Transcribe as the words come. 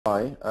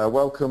Hi,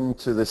 welcome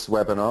to this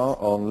webinar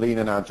on Lean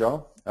and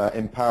Agile,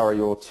 empower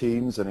your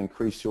teams and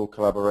increase your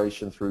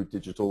collaboration through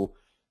digital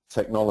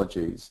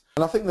technologies.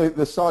 And I think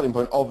the starting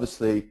point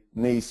obviously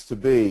needs to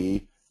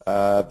be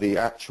the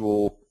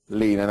actual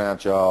Lean and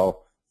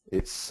Agile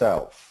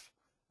itself.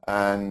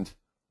 And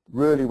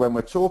really when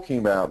we're talking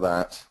about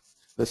that,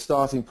 the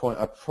starting point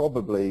I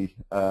probably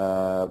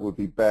would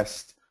be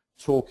best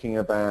talking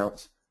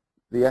about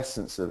the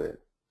essence of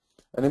it.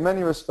 And in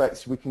many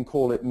respects we can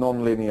call it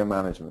non-linear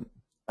management.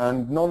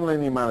 And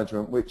non-linear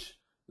management, which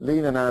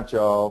Lean and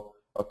Agile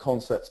are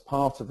concepts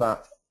part of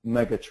that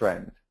mega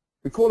trend.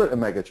 We call it a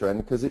mega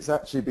trend because it's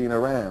actually been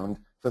around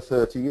for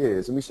 30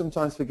 years, and we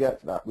sometimes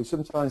forget that. We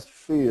sometimes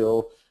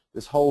feel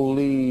this whole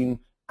Lean,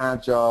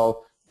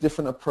 Agile,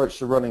 different approach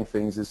to running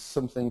things is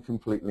something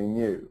completely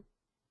new,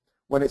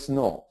 when it's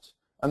not.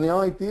 And the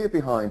idea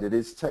behind it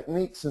is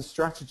techniques and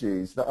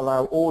strategies that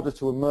allow order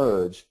to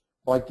emerge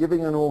by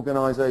giving an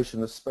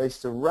organization the space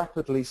to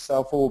rapidly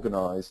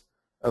self-organize,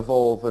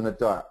 evolve and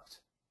adapt,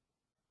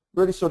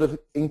 really sort of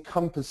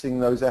encompassing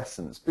those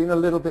essence, being a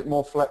little bit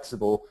more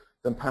flexible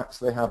than perhaps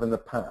they have in the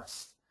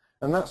past.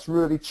 And that's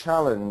really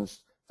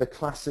challenged the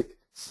classic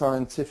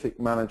scientific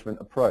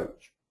management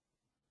approach.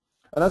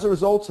 And as a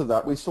result of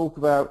that, we talk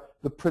about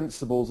the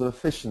principles of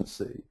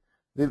efficiency,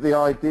 the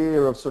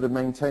idea of sort of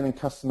maintaining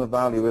customer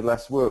value with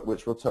less work,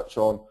 which we'll touch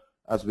on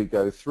as we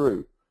go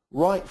through,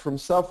 right from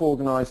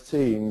self-organized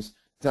teams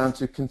down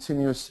to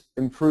continuous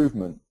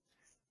improvement.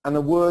 And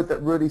the word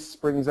that really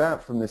springs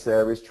out from this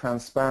area is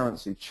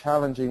transparency,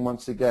 challenging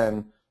once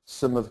again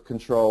some of the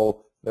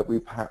control that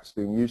we've perhaps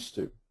been used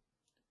to.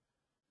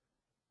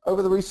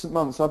 Over the recent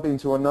months I've been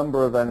to a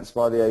number of events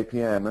by the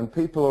APM, and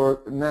people are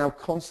now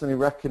constantly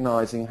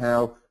recognizing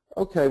how,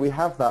 okay, we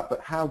have that,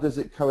 but how does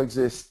it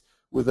coexist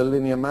with the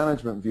linear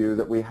management view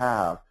that we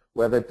have,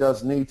 where there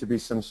does need to be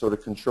some sort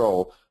of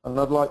control. And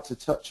I'd like to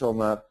touch on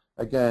that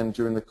again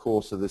during the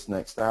course of this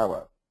next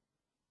hour.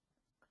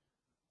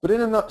 But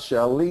in a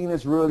nutshell, Lean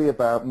is really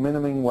about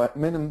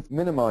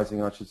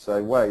minimizing, I should say,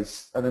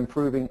 waste and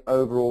improving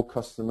overall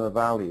customer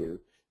value.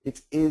 It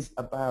is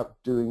about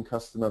doing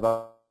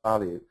customer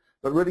value,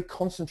 but really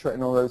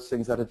concentrating on those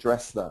things that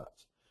address that,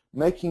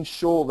 making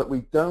sure that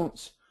we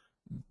don't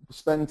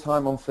spend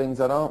time on things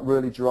that aren't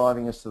really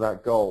driving us to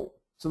that goal.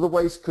 So the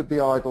waste could be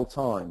idle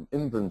time,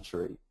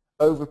 inventory,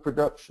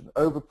 overproduction,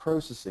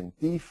 overprocessing,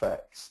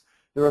 defects.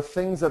 There are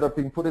things that have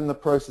been put in the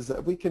process that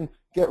if we can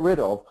get rid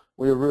of,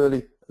 we are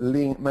really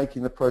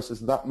making the process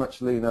that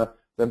much leaner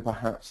than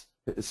perhaps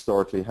it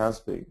historically has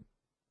been.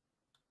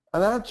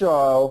 And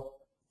Agile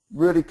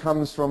really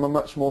comes from a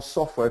much more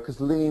software,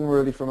 because Lean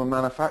really from a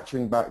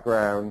manufacturing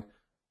background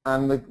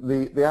and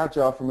the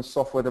Agile from a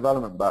software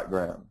development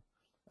background.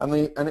 And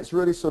it's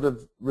really sort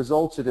of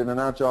resulted in an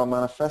Agile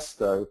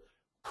manifesto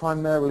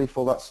primarily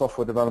for that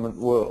software development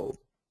world,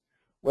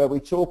 where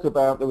we talk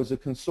about there was a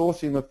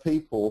consortium of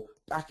people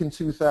back in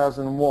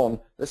 2001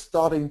 that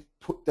started to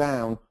put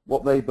down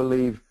what they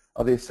believe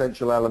are the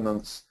essential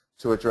elements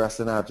to address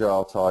an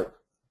Agile type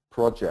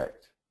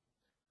project.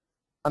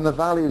 And the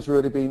value has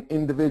really been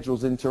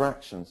individuals'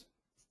 interactions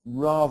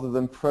rather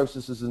than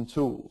processes and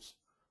tools,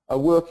 a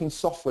working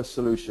software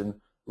solution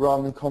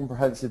rather than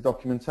comprehensive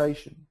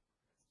documentation.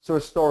 So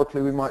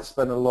historically we might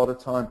spend a lot of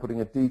time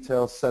putting a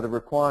detailed set of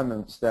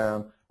requirements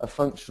down, a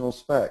functional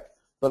spec,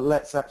 but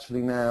let's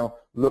actually now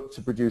look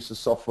to produce a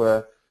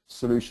software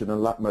solution a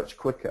lot much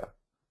quicker.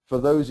 For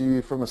those of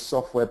you from a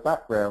software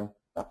background,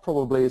 that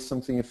probably is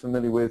something you're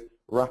familiar with,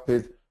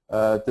 rapid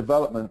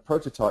development,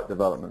 prototype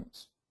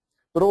development.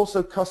 But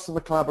also customer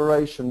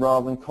collaboration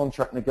rather than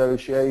contract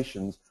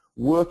negotiations,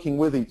 working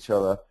with each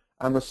other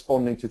and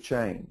responding to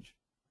change.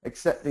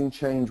 Accepting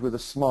change with a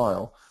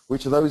smile,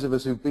 which those of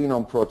us who've been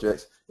on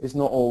projects, is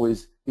not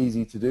always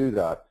easy to do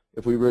that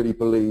if we really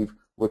believe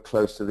we're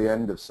close to the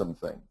end of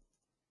something.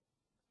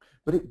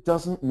 But it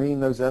doesn't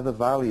mean those other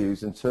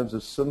values in terms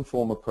of some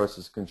form of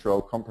process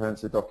control,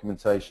 comprehensive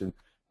documentation,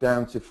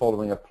 down to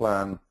following a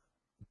plan,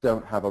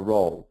 don't have a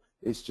role.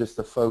 It's just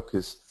the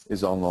focus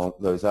is on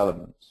those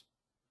elements.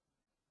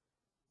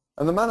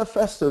 And the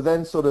manifesto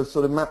then sort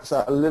of maps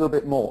out a little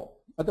bit more.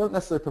 I don't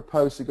necessarily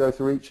propose to go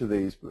through each of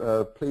these.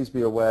 Please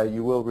be aware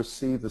you will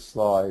receive the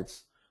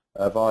slides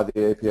via the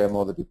APM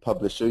or they'll be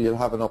published, so you'll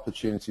have an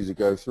opportunity to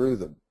go through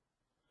them.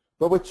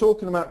 But we're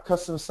talking about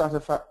customer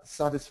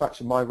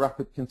satisfaction by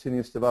rapid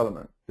continuous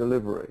development,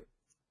 delivery,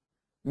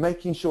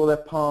 making sure they're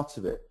part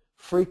of it,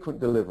 frequent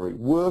delivery,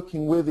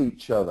 working with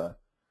each other.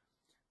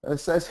 And it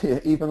says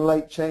here, even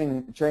late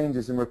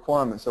changes in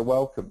requirements are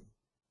welcome.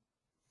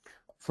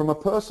 From a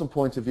personal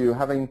point of view,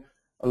 having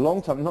a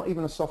long time, not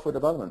even a software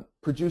development,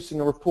 producing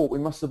a report, we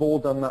must have all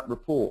done that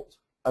report,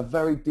 a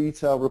very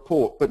detailed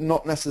report, but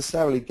not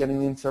necessarily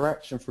getting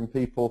interaction from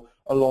people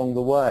along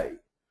the way.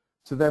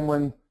 So then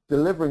when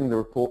delivering the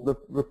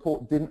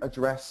report didn't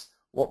address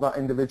what that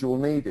individual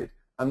needed,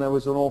 and there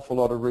was an awful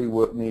lot of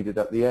rework needed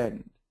at the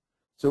end.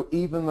 So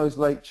even those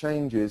late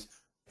changes,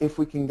 if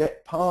we can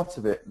get part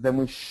of it, then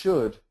we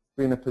should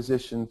be in a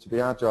position to be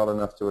agile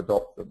enough to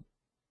adopt them.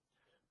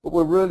 But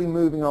we're really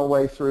moving our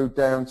way through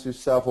down to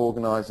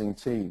self-organizing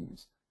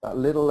teams. That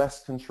little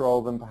less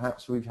control than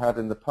perhaps we've had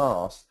in the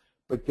past,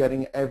 but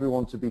getting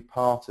everyone to be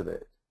part of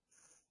it.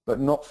 But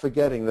not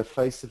forgetting that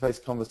face-to-face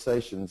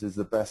conversations is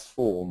the best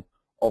form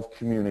of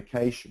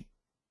communication.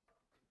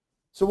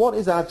 So what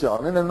is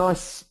Agile? In a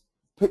nice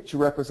picture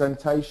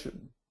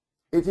representation,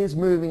 it is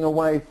moving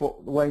away from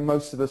the way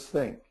most of us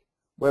think,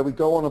 where we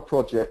go on a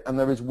project and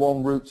there is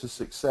one route to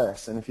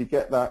success, and if you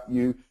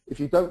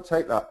don't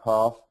take that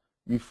path,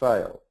 you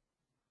fail.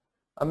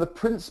 And the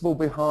principle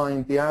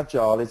behind the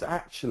Agile is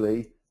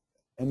actually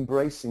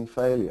embracing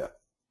failure.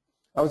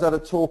 I was at a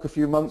talk a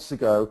few months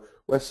ago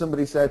where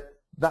somebody said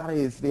that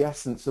is the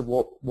essence of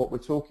what we're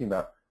talking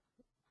about.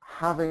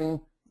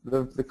 Having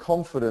the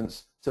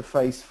confidence to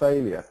face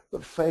failure,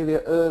 but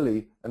failure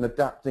early and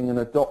adapting and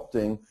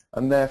adopting,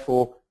 and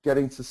therefore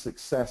getting to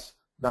success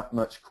that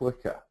much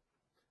quicker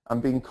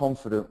and being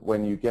confident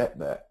when you get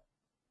there.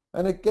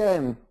 And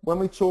again, when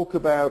we talk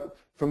about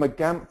from a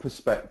Gantt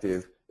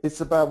perspective,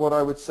 it's about what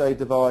I would say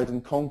divide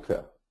and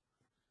conquer.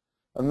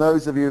 And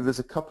those of you, there's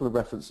a couple of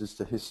references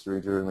to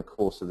history during the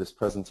course of this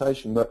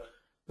presentation, but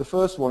the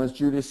first one is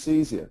Julius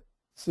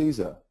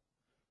Caesar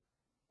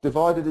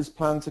divided his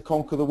plan to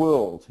conquer the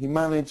world. He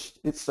managed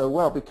it so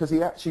well because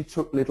he actually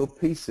took little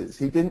pieces.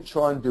 He didn't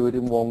try and do it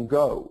in one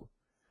go.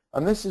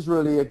 And this is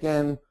really,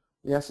 again,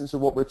 the essence of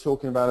what we're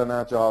talking about, an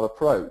Agile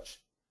approach.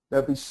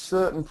 There'll be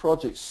certain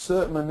projects,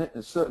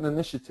 certain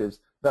initiatives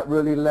that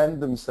really lend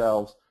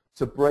themselves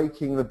to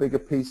breaking the bigger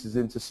pieces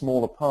into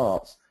smaller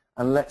parts,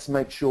 and let's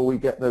make sure we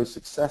get those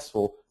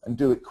successful and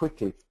do it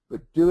quickly,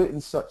 but do it in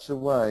such a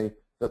way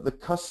that the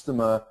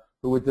customer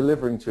who we're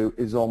delivering to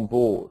is on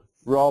board,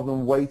 rather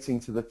than waiting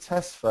to the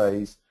test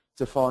phase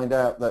to find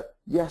out that,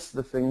 yes,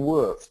 the thing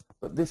works,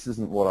 but this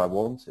isn't what I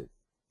wanted.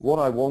 What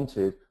I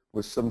wanted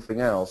was something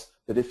else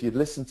that if you'd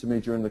listened to me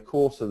during the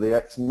course of the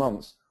X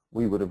months,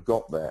 we would have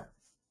got there.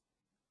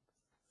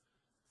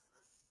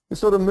 The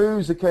sort of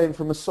moves that came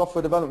from a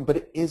software development, but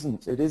it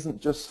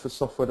isn't just for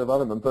software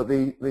development, but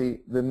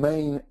the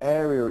main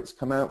area it's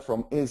come out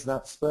from is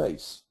that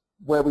space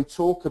where we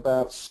talk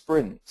about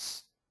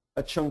sprints,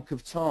 a chunk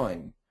of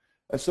time,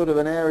 a sort of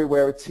an area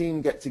where a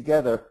team get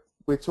together.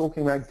 We're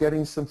talking about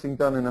getting something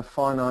done in a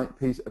finite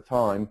piece of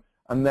time,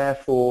 and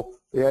therefore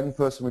the end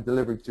person we're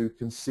delivering to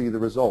can see the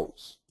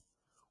results.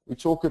 We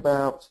talk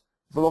about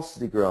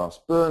velocity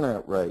graphs,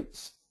 burnout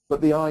rates, but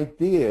the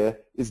idea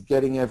is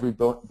getting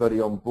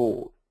everybody on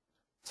board,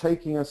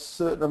 taking a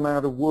certain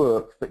amount of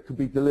work that could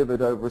be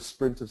delivered over a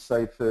sprint of,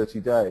 say,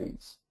 30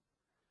 days.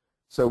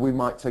 So we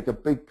might take a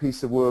big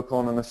piece of work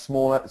on and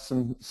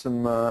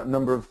a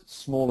number of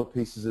smaller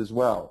pieces as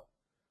well,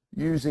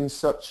 using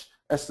such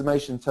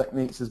estimation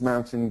techniques as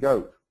mountain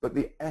goat. But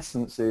the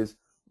essence is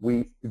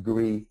we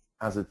agree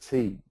as a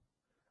team,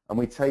 and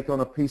we take on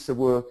a piece of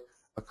work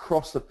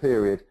across a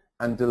period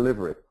and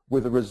deliver it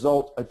with a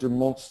result, a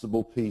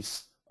demonstrable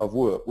piece of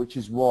work, which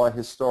is why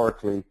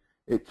historically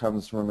it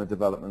comes from a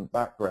development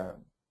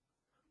background.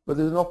 But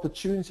there's an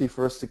opportunity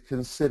for us to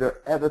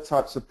consider other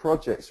types of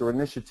projects or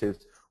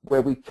initiatives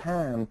where we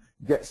can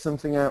get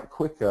something out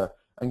quicker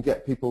and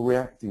get people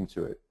reacting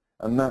to it,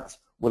 and that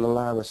will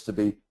allow us to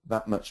be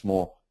that much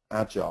more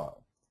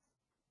agile.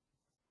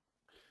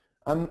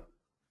 And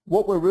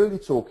what we're really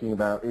talking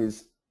about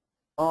is,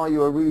 are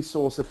you a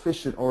resource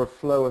efficient or a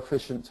flow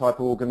efficient type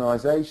of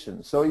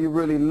organization? So are you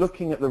really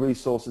looking at the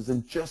resources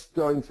and just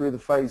going through the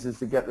phases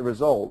to get the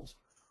results?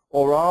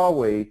 Or are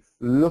we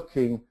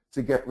looking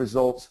to get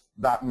results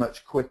that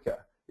much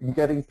quicker and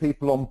getting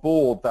people on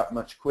board that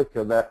much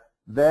quicker, that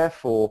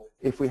therefore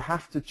if we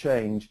have to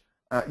change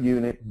at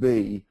unit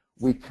B,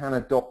 we can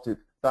adopt it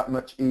that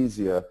much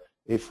easier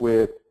if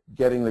we're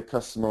getting the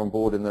customer on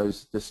board in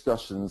those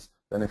discussions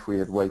than if we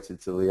had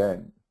waited till the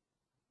end.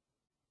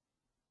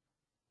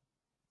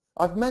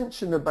 I've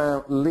mentioned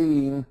about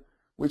Lean,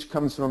 which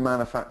comes from a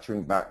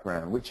manufacturing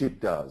background, which it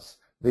does.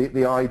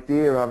 The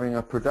idea of having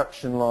a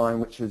production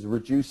line which is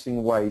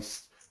reducing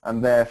waste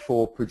and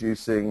therefore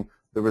producing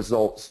the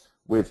results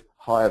with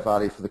higher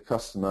value for the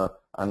customer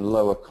and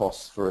lower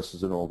costs for us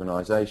as an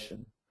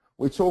organization.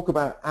 We talk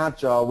about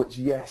Agile, which,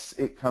 yes,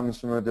 it comes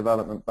from a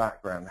development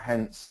background,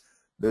 hence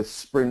the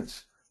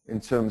sprint in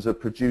terms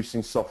of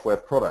producing software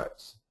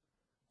products.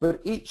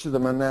 But each of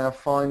them are now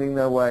finding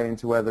their way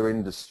into other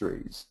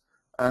industries,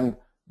 and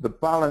the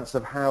balance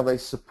of how they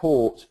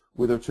support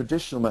with a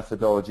traditional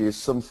methodology is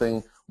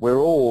something we're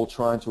all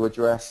trying to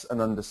address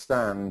and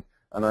understand.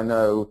 And I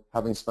know,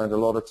 having spent a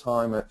lot of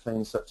time at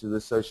things such as the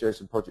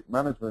Association of Project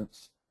Management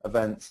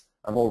events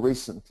and more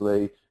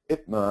recently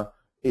IPMA,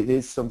 it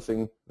is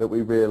something that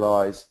we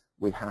realize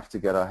we have to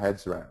get our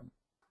heads around.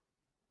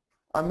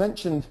 I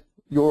mentioned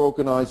your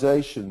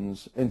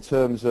organizations in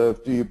terms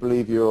of, do you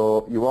believe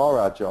you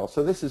are agile?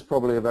 So this is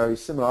probably a very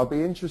similar. I'll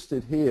be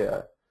interested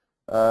here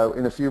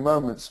in a few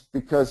moments,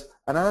 because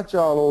an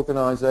agile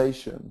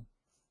organization,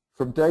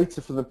 from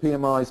data from the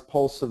PMI's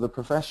Pulse of the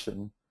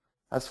Profession,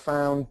 has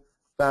found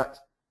that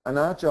an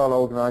agile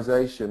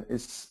organization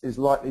is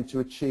likely to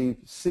achieve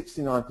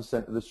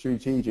 69% of the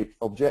strategic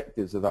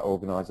objectives of that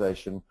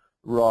organization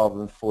rather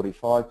than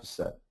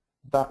 45%.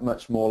 That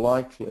much more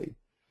likely.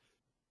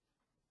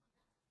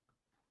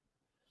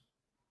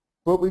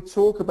 But we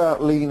talk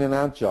about Lean and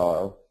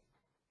Agile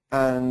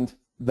and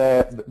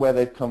where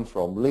they've come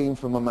from. Lean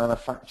from a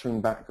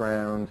manufacturing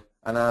background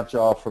and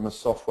Agile from a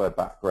software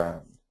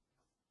background.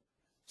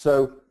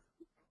 So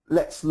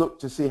let's look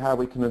to see how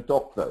we can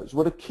adopt those.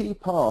 What a key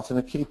part, and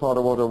a key part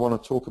of what I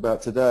want to talk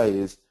about today,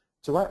 is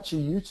to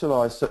actually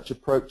utilize such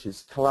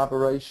approaches.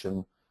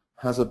 Collaboration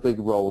has a big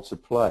role to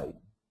play.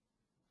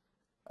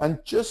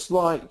 And just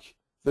like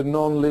the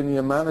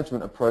non-linear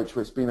management approach,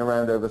 which has been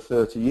around over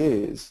 30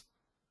 years,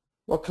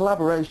 well,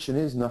 collaboration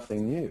is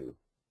nothing new.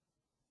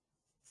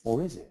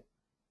 Or is it?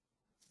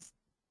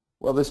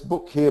 Well, this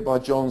book here by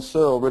John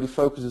Searle really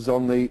focuses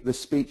on the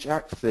speech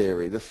act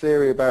theory, the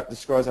theory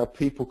describes how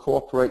people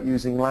cooperate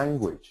using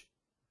language.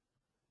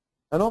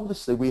 And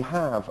obviously we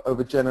have,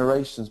 over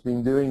generations,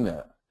 been doing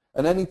that.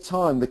 And any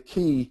time the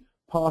key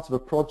part of a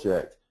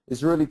project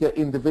is really get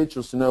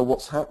individuals to know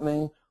what's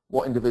happening,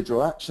 what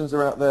individual actions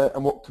are out there,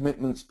 and what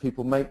commitments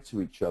people make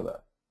to each other.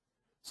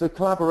 So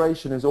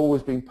collaboration has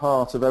always been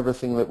part of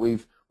everything that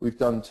we've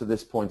done to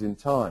this point in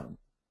time.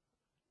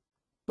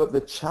 But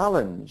the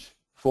challenge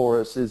for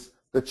us is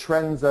the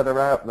trends that are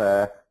out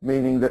there,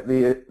 meaning that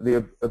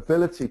the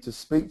ability to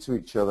speak to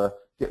each other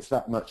gets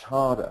that much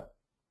harder.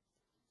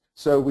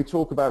 So we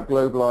talk about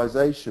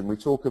globalization, we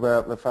talk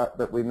about the fact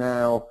that we're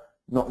now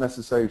not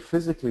necessarily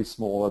physically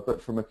smaller,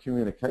 but from a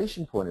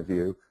communication point of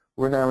view,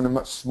 we're now in a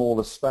much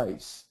smaller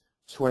space,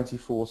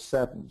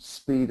 24/7,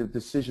 speed of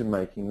decision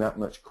making that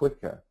much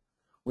quicker.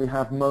 We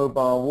have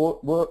mobile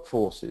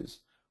workforces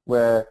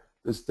where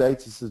there's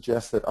data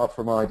suggests that up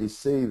from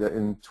IDC that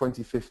in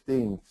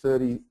 2015,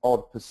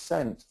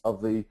 30-odd%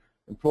 of the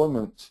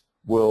employment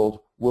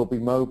world will be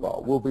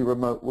mobile, will be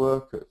remote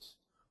workers,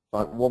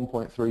 like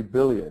 1.3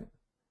 billion.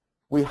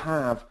 We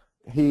have,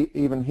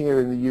 even here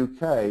in the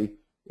UK,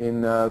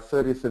 in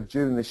 30th of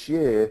June this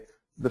year,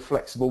 the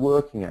Flexible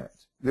Working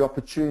Act, the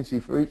opportunity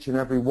for each and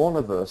every one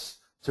of us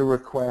to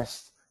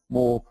request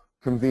more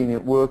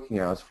convenient working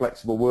hours,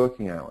 flexible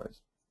working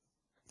hours.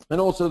 And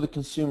also the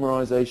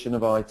consumerization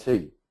of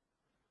IT.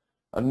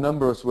 A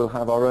number of us will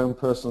have our own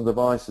personal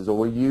devices, or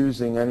we're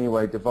using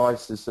anyway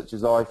devices such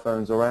as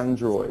iPhones or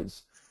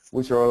Androids,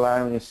 which are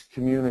allowing us to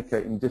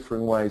communicate in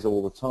different ways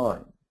all the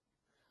time.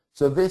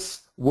 So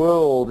this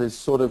world is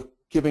sort of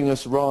giving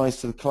us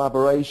rise to the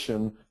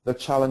collaboration, the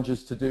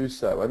challenges to do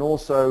so, and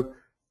also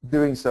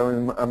doing so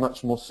in a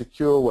much more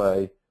secure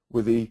way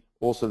with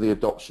also the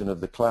adoption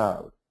of the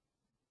cloud.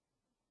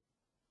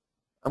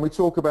 And we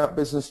talk about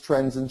business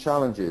trends and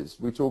challenges.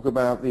 We talk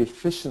about the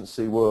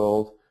efficiency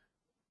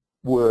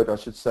word, I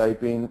should say,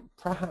 being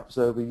perhaps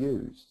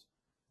overused.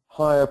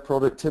 Higher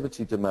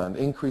productivity demand,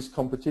 increased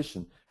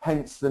competition,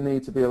 hence the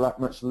need to be a lot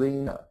much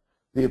leaner.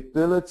 The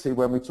ability,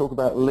 when we talk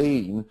about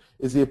lean,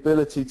 is the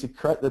ability to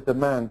correct the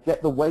demand,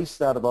 get the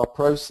waste out of our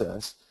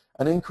process,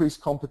 and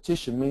increased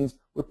competition means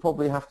we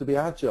probably have to be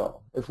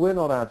agile. If we're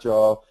not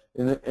agile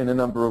in a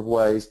number of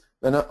ways,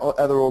 then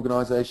other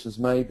organizations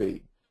may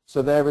be.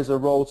 So there is a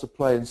role to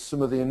play in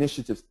some of the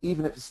initiatives,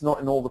 even if it's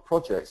not in all the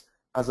projects,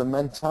 as a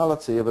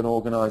mentality of an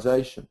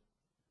organization.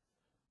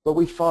 But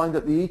we find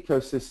that the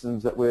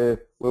ecosystems that we're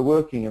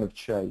working in have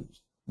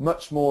changed.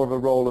 Much more of a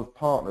role of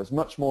partners,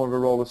 much more of a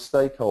role of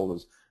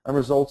stakeholders, and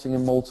resulting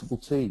in multiple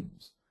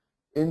teams,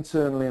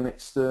 internally and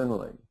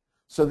externally.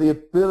 So the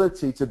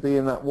ability to be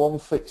in that one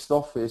fixed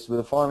office with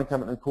a filing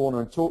cabinet in the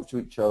corner and talk to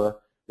each other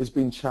is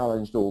being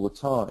challenged all the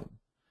time.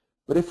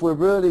 But if we're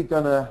really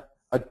going to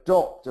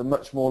adopt a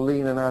much more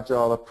lean and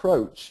agile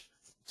approach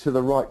to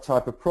the right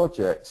type of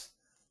projects,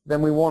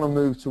 then we want to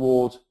move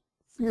towards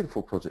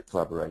beautiful project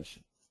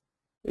collaboration.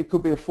 It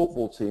could be a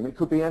football team, it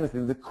could be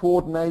anything, the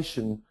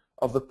coordination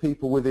of the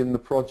people within the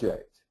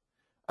project.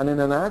 And in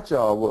an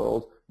agile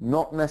world,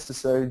 not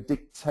necessarily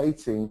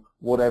dictating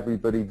what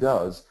everybody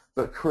does,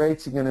 but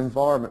creating an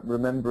environment,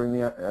 remembering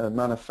the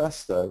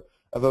manifesto,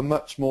 of a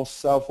much more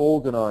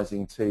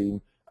self-organizing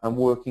team and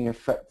working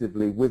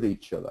effectively with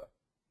each other.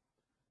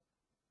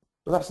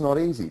 But that's not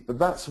easy. But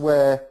that's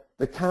where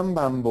the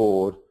Kanban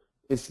board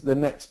is the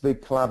next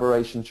big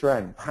collaboration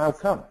trend. How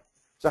come?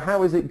 So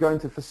how is it going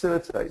to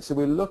facilitate? So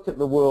we look at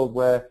the world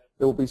where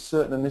there will be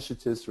certain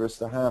initiatives for us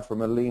to have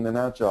from a lean and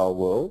agile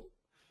world.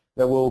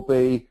 There will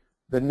be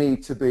the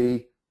need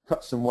to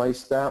cut some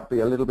waste out, be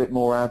a little bit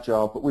more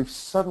agile, but we've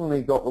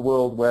suddenly got the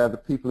world where the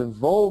people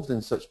involved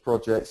in such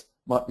projects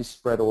might be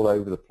spread all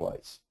over the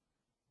place.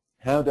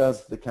 How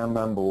does the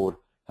Kanban board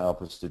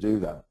help us to do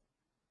that?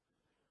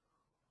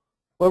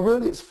 Well,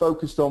 really it's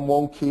focused on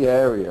one key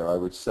area, I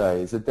would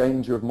say, is the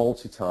danger of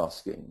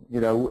multitasking.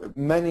 You know,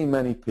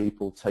 many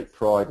people take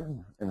pride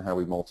in how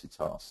we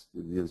multitask.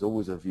 There's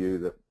always a view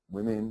that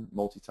women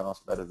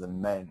multitask better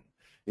than men,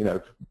 you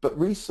know, but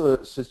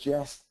research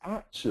suggests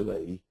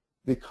actually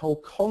the whole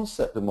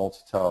concept of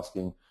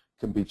multitasking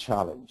can be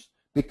challenged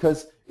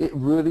because it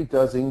really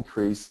does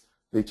increase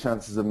the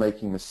chances of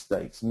making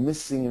mistakes,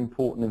 missing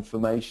important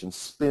information,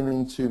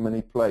 spinning too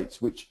many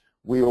plates, which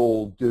we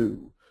all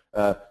do.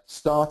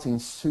 starting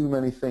too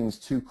many things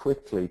too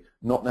quickly,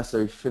 not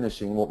necessarily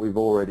finishing what we've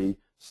already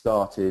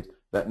started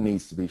that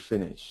needs to be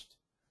finished.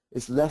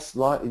 It's less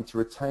likely to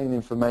retain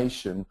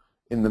information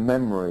in the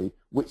memory,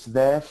 which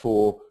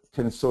therefore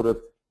can sort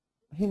of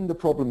hinder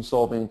problem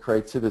solving and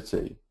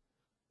creativity.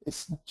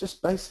 It's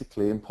just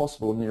basically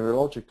impossible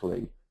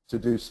neurologically to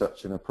do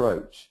such an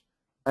approach,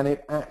 and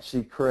it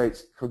actually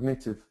creates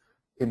cognitive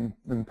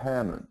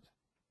impairment.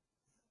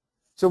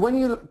 So when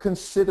you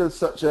consider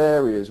such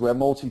areas where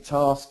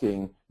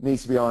multitasking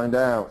needs to be ironed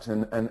out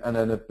and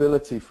an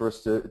ability for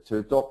us to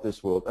adopt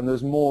this world, and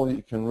there's more that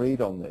you can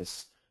read on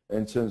this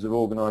in terms of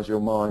organize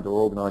your mind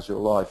or organize your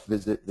life,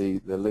 visit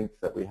the link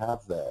that we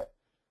have there.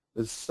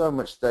 There's so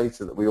much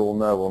data that we all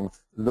know on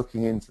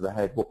looking into the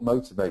head, what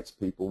motivates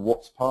people,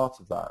 what's part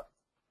of that.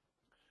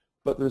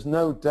 But there's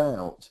no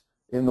doubt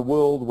in the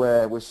world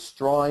where we're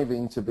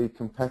striving to be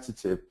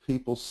competitive,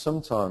 people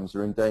sometimes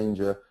are in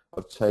danger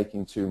of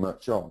taking too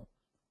much on.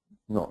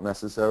 Not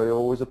necessarily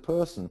always a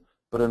person,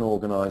 but an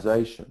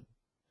organization.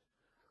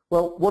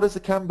 Well, what is a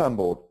Kanban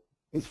board?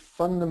 It's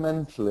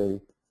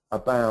fundamentally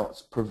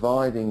about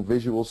providing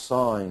visual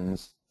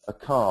signs, a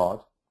card,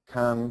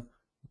 Kanban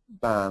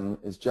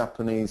is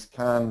Japanese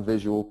kan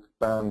visual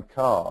ban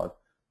card,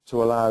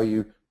 to allow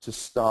you to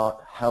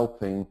start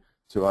helping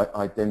to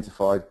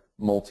identify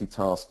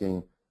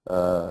multitasking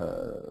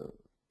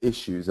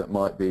issues that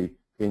might be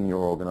in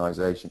your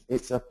organization.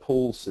 It's a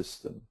pull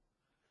system.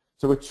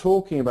 So we're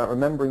talking about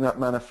remembering that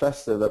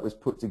manifesto that was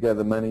put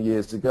together many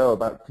years ago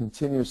about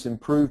continuous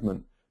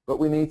improvement, but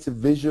we need to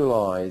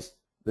visualize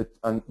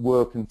and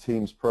work in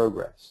teams'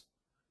 progress.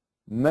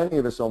 Many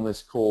of us on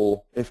this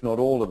call, if not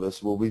all of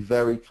us, will be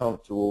very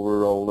comfortable with the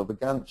role of a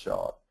Gantt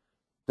chart,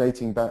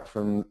 dating back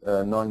from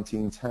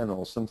 1910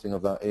 or something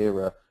of that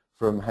era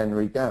from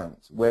Henry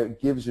Gantt, where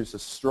it gives us a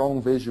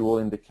strong visual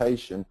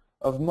indication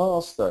of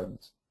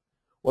milestones.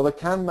 Well, the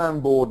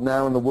Kanban board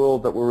now in the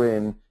world that we're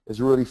in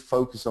is really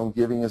focused on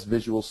giving us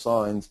visual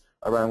signs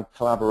around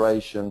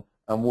collaboration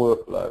and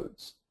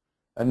workloads,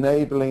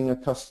 enabling a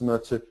customer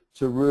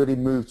to really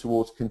move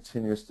towards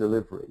continuous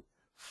delivery,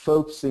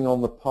 focusing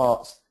on the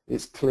parts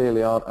it's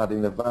clearly aren't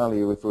adding the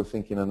value if we're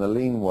thinking in a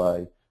lean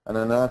way, and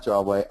an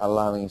agile way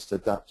allowing us to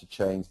adapt to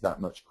change that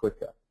much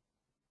quicker.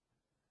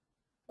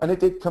 And it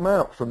did come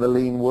out from the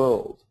lean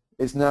world.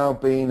 It's now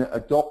been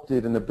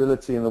adopted in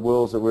ability in the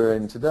worlds that we're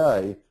in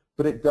today,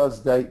 but it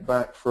does date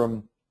back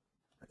from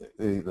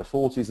the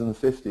 40s and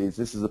the 50s.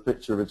 This is a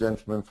picture of a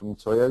gentleman from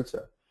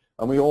Toyota.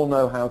 And we all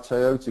know how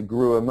Toyota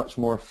grew a much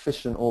more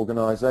efficient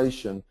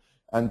organization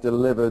and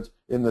delivered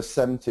in the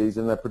 70s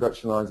in their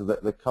production lines of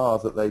the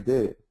cars that they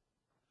did.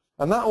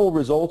 And that all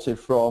resulted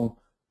from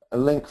a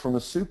link from a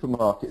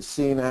supermarket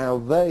seeing how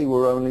they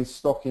were only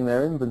stocking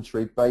their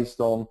inventory based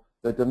on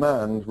the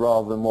demand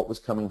rather than what was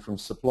coming from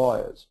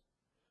suppliers.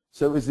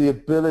 So it was the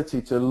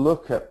ability to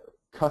look at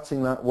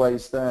cutting that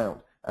waste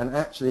out and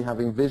actually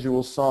having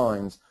visual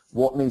signs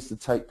what needs to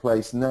take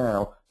place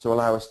now to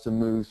allow us to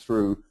move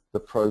through the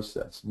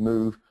process,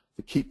 to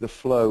keep the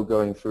flow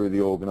going through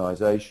the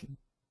organization.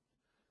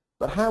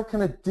 But how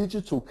can a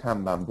digital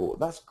Kanban board,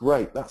 that's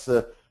great, that's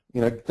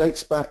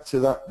dates back to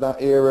that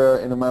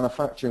era in the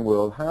manufacturing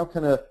world. How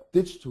can a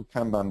digital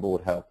Kanban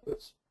board help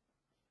us?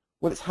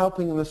 Well, it's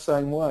helping in the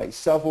same way.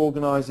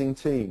 Self-organizing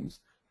teams,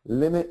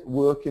 limit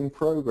work in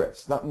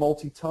progress, that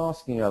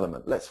multitasking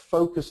element. Let's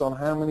focus on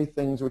how many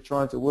things we're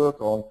trying to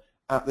work on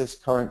at this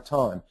current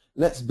time.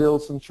 Let's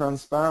build some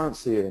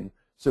transparency in,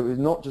 so we're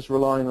not just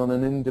relying on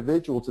an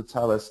individual to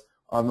tell us,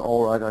 I'm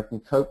all right, I can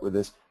cope with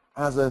this.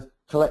 As a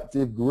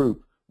collective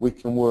group, we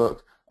can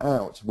work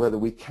out whether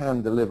we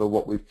can deliver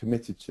what we've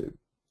committed to.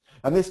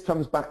 And this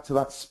comes back to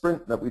that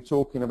sprint that we were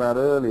talking about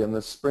earlier, and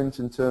the sprint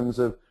in terms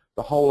of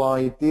the whole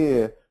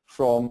idea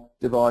from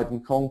divide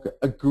and conquer,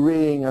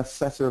 agreeing a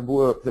set of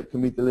work that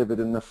can be delivered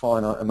in a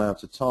finite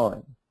amount of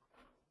time,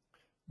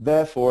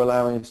 therefore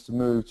allowing us to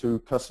move to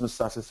customer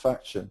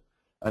satisfaction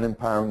and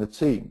empowering the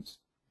teams.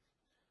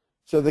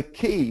 So the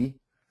key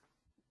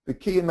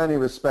in many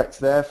respects,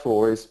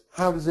 therefore, is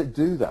how does it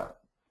do that?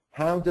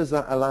 How does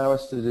that allow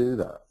us to do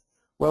that?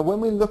 Well,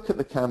 when we look at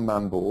the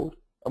Kanban board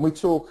and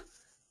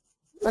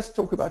let's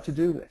talk about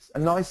to-do lists, a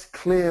nice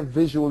clear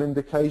visual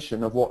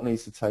indication of what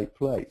needs to take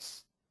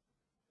place.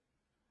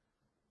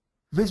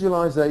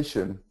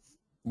 Visualization,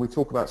 we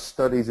talk about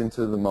studies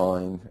into the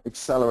mind,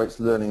 accelerates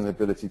learning and the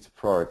ability to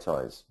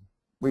prioritize.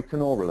 We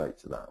can all relate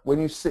to that.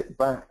 When you sit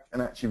back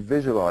and actually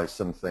visualize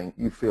something,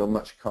 you feel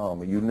much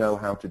calmer. You know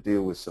how to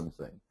deal with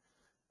something.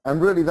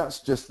 And really that's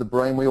just the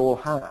brain we all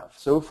have.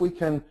 So if we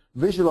can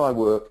visualize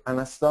work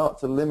and start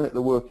to limit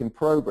the work in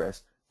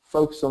progress,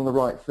 focus on the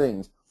right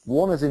things,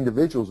 one, as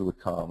individuals we're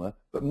calmer,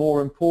 but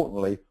more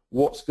importantly,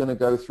 what's going to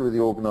go through the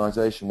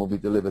organization will be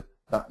delivered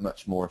that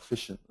much more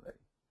efficiently.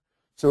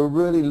 So we're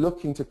really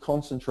looking to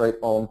concentrate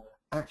on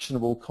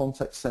actionable,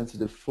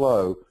 context-sensitive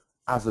flow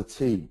as a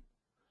team.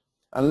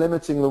 And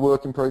limiting the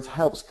work in progress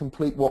helps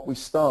complete what we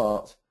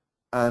start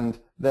and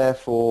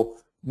therefore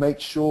make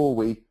sure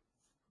we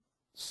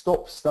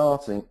stop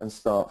starting and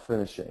start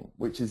finishing,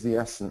 which is the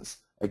essence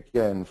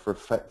again, for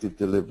effective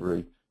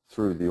delivery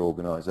through the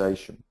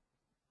organization.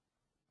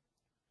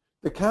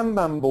 The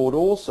Kanban board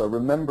also,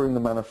 remembering the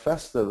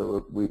manifesto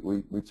that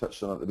we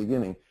touched on at the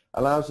beginning,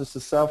 allows us to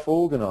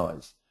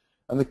self-organize,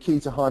 and the key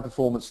to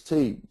high-performance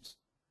teams.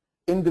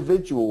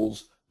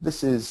 Individuals,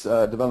 this is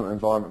development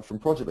environment from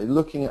project,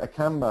 looking at a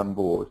Kanban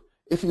board.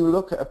 If you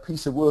look at a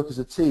piece of work as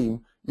a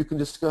team, you can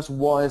discuss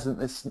why hasn't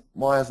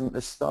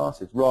this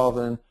started,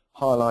 rather than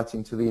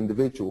highlighting to the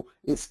individual.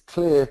 It's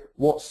clear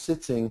what's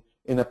sitting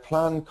in a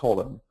plan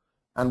column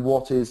and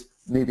what is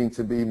needing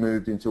to be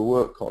moved into a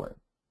work column.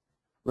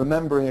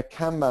 Remembering a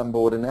Kanban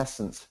board in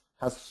essence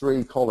has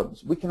 3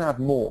 columns. We can add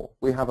more.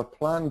 We have a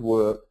planned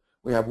work,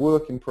 we have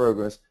work in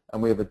progress,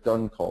 and we have a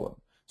done column.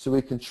 So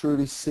we can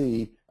truly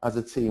see as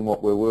a team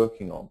what we're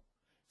working on.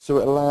 So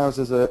it allows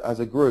us as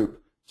a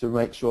group to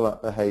make sure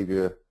that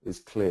behavior is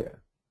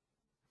clear.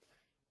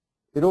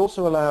 It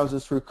also allows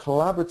us through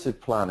collaborative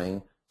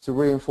planning to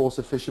reinforce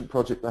efficient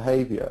project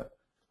behavior,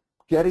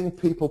 getting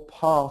people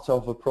part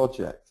of a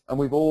project. And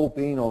we've all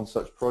been on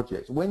such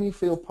projects. When you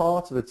feel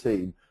part of a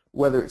team,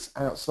 whether it's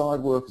outside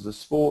work as a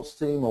sports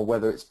team or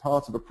whether it's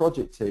part of a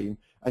project team,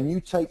 and you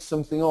take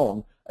something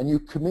on and you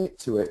commit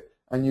to it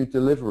and you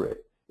deliver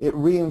it, it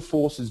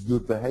reinforces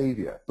good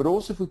behavior. But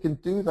also if we can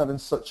do that in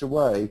such a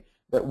way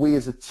that we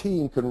as a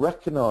team can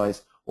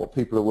recognize what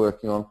people are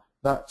working on,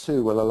 that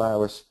too will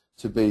allow us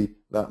to be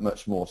that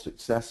much more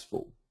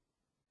successful.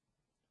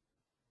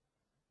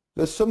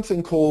 There's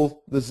something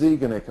called the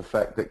Zeigarnik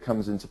effect that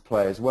comes into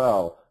play as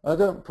well. I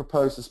don't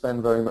propose to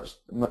spend very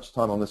much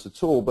time on this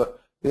at all,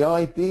 but the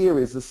idea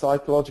is the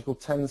psychological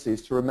tendency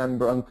is to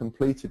remember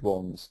uncompleted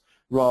ones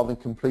rather than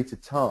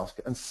completed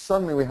tasks. And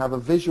suddenly we have a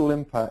visual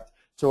impact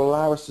to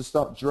allow us to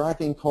start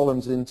dragging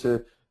cards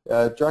into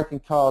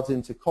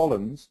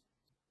columns,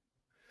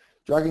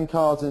 dragging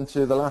cards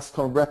into the last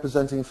column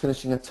representing and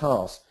finishing a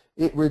task.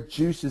 It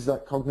reduces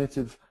that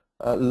cognitive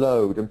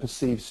load and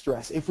perceived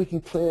stress. If we can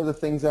clear the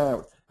things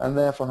out and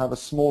therefore have a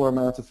smaller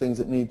amount of things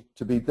that need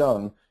to be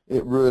done,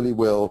 it really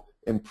will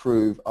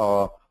improve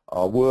our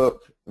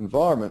work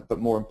environment, but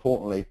more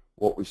importantly,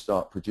 what we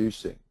start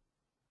producing.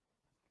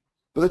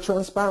 But the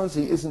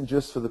transparency isn't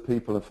just for the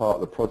people who are part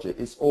of the project,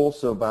 it's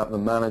also about the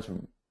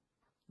management.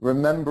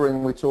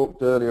 Remembering we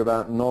talked earlier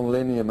about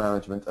non-linear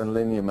management and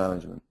linear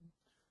management.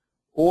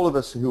 All of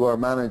us who are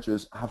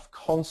managers have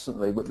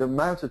constantly, with the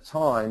amount of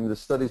time, the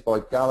studies by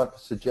Gallup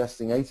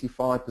suggesting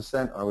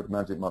 85%, I would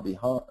imagine it might be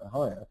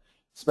higher,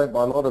 spent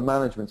by a lot of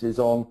management is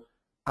on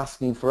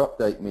asking for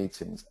update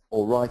meetings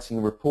or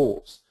writing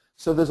reports.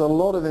 So there's a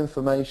lot of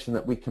information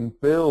that we can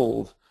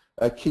build.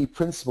 A key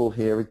principle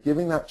here is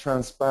giving that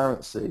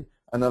transparency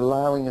and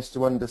allowing us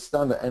to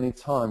understand at any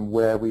time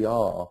where we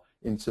are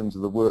in terms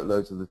of the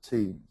workloads of the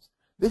teams.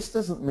 This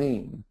doesn't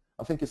mean,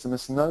 I think it's a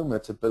misnomer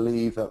to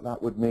believe that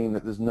that would mean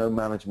that there's no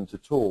management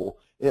at all.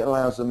 It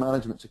allows the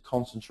management to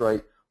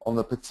concentrate on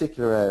the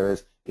particular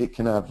areas it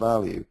can add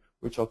value,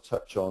 which I'll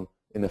touch on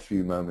in a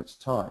few moments'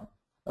 time.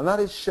 And that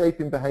is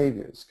shaping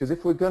behaviors, because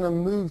if we're going to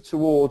move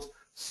towards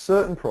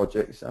certain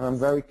projects, and I'm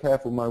very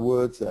careful with my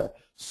words there,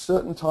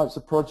 certain types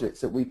of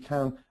projects that we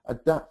can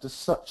adapt to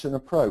such an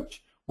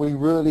approach, we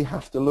really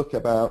have to look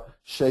about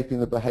shaping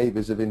the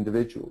behaviors of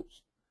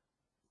individuals.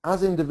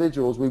 As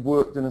individuals, we've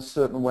worked in a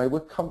certain way,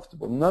 we're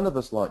comfortable. None of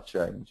us like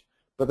change,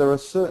 but there are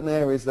certain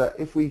areas that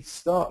if we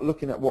start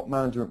looking at what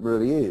management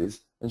really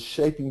is and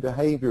shaping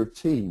behavior of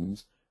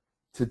teams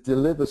to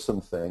deliver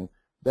something,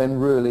 then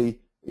really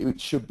it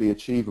should be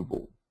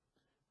achievable.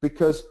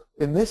 Because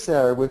in this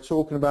area, we're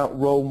talking about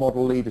role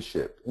model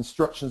leadership,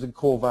 instructions and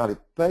core value,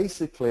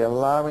 basically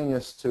allowing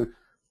us to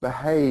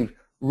behave,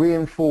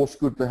 reinforce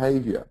good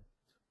behavior,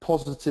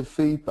 positive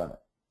feedback.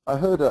 I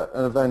heard at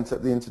an event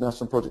at the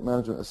International Project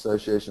Management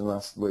Association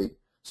last week,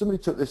 somebody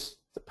took this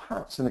to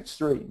perhaps an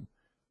extreme,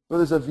 but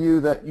there's a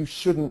view that you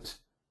shouldn't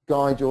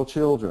guide your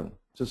children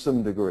to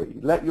some degree.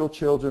 Let your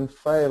children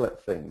fail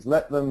at things.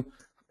 Let them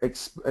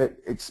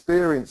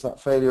experience that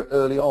failure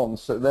early on,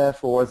 so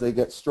therefore as they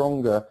get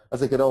stronger,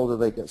 as they get older,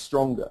 they get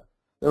stronger.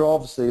 There are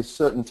obviously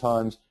certain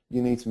times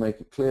you need to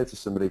make it clear to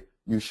somebody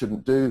you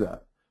shouldn't do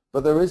that.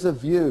 But there is a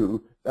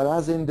view that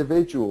as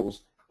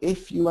individuals,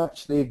 if you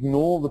actually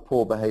ignore the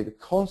poor behavior,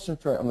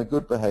 concentrate on the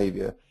good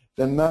behavior,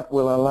 then that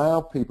will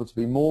allow people to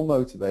be more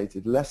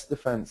motivated, less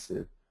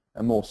defensive,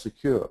 and more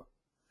secure.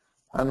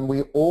 And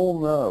we all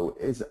know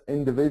as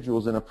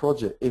individuals in a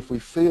project, if we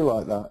feel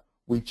like that,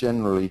 we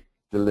generally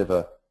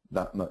deliver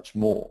that much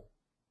more.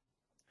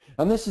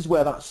 And this is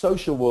where that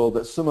social world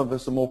that some of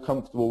us are more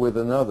comfortable with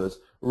than others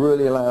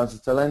really allows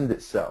it to lend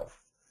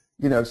itself.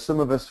 You know, some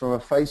of us from a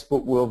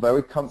Facebook world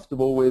very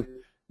comfortable with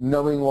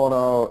knowing what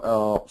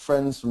our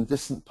friends from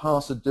distant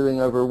past are doing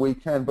over a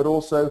weekend, but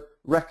also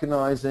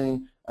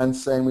recognizing and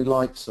saying we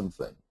like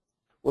something.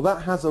 Well,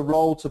 that has a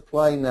role to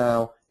play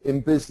now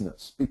in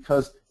business,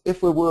 because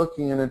if we're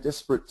working in a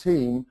disparate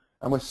team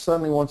and we're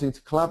suddenly wanting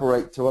to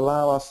collaborate to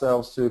allow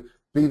ourselves to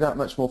be that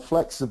much more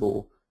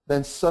flexible,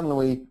 then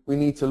suddenly we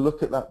need to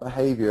look at that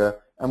behavior,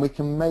 and we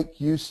can make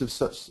use of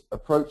such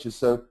approaches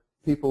so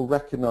people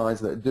recognize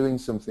that they're doing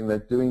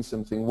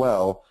something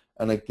well,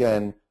 And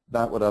again,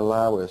 that would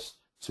allow us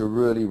to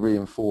really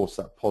reinforce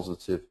that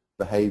positive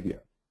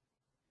behavior.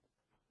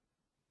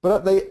 But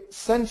at the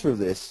center of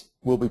this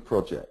will be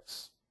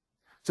projects.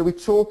 So we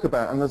talk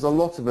about, and there's a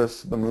lot of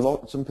us,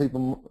 some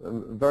people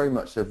very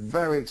much are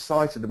very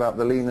excited about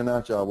the Lean and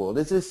Agile world.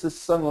 Is this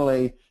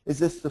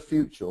the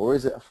future, or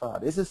is it a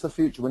fad? Is this the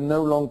future when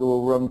no longer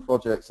will run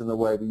projects in the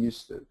way we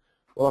used to?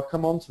 Well, I'll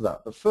come on to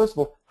that. But first of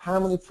all, how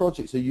many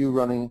projects are you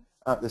running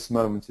at this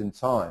moment in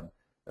time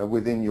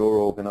within your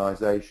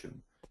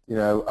organization? You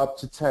know, up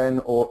to 10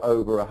 or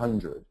over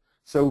 100.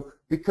 So,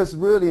 because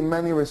really in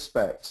many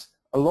respects,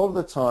 a lot of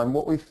the time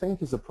what we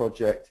think is a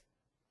project,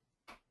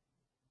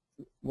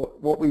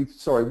 what we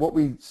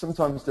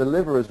sometimes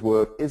deliver as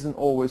work isn't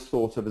always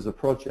thought of as a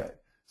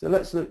project. So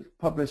let's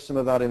publish some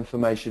of that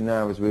information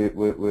now as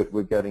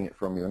we're getting it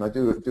from you. And I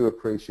do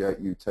appreciate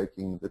you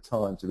taking the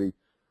time to be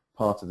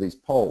part of these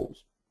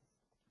polls.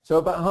 So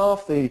about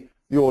half the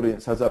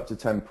audience has up to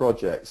 10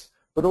 projects,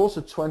 but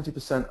also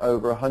 20%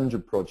 over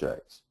 100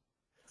 projects.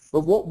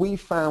 But what we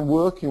found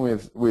working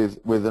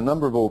with a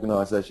number of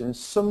organizations,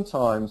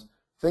 sometimes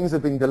things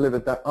have been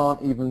delivered that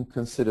aren't even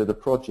considered a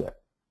project.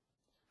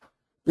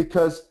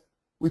 Because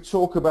we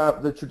talk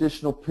about the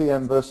traditional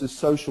PM versus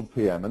social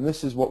PM, and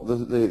this is what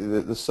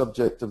the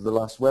subject of the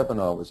last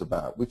webinar was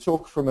about. We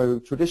talk from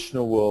a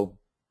traditional world,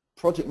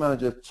 project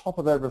manager, top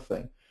of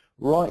everything,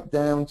 right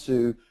down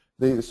to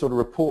the sort of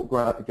report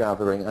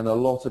gathering and a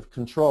lot of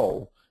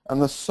control,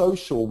 and the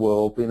social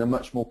world being a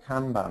much more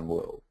Kanban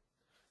world.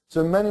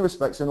 So in many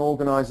respects, an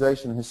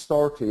organization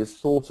historically has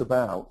thought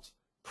about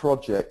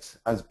projects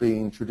as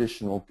being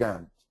traditional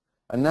Gantt,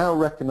 and now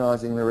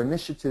recognizing there are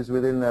initiatives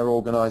within their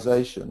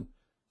organization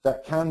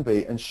that can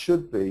be and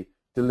should be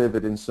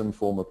delivered in some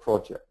form of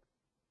project.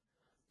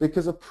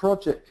 Because a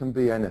project can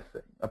be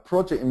anything. A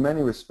project in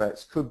many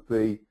respects could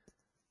be,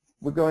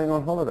 we're going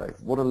on holiday.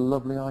 What a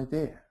lovely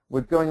idea.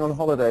 We're going on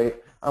holiday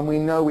and we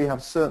know we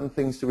have certain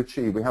things to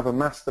achieve. We have a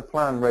master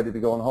plan ready to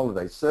go on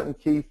holiday, certain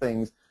key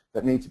things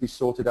that need to be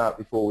sorted out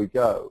before we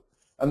go,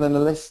 and then a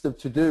list of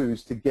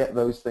to-dos to get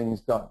those things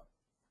done.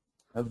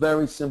 A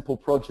very simple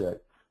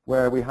project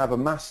where we have a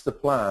master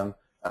plan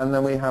and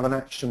then we have an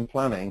action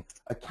planning,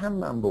 a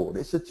Kanban board.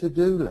 It's a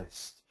to-do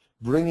list,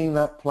 bringing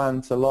that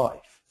plan to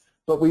life.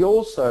 But we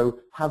also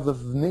have the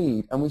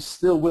need, and we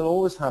still will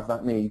always have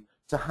that need,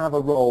 to have a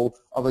role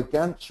of a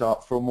Gantt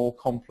chart for more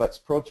complex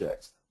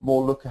projects,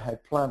 more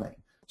look-ahead planning.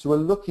 So we're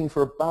looking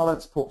for a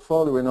balanced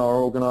portfolio in our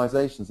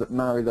organizations that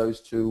marry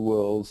those two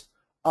worlds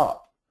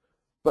up.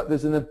 But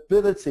there's an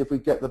ability, if we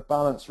get the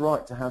balance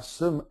right, to have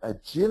some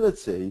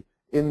agility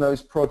in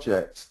those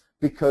projects,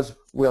 because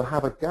we'll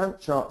have a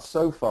Gantt chart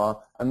so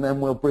far and then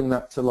we'll bring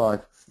that to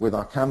life with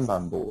our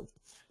Kanban board.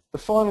 The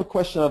final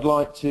question I'd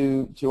like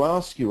to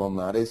ask you on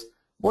that is,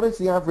 what is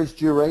the average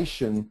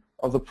duration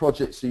of the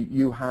projects that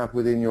you have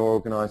within your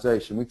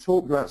organization? We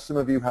talked about some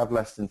of you have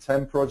less than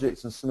 10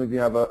 projects and some of you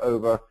have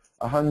over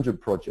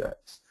 100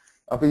 projects.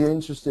 I'd be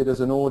interested as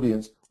an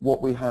audience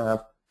what we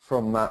have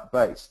from that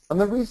base. And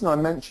the reason I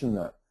mention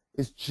that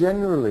is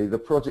generally the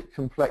project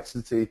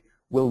complexity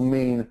will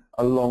mean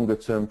a longer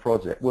term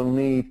project, will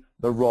need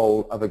the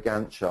role of a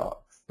Gantt chart.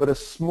 But a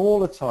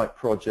smaller type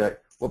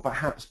project will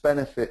perhaps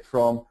benefit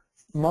from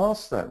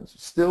milestones,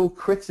 still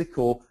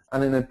critical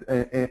and in a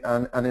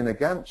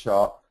Gantt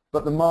chart,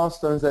 but the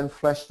milestones then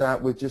fleshed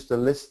out with just a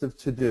list of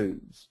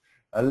to-dos.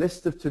 A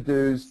list of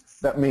to-dos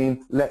that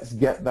mean let's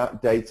get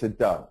that data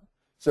done.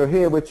 So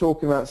here we're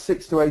talking about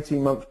 6 to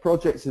 18-month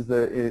projects is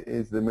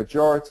the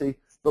majority,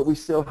 but we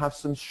still have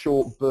some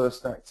short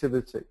burst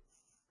activity.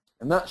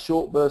 And that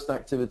short burst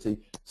activity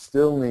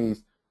still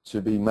needs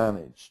to be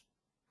managed.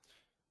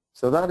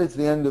 So that is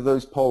the end of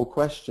those poll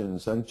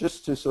questions. And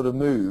just to sort of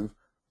move,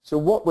 so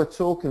what we're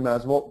talking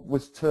about is what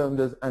was termed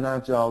as an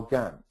agile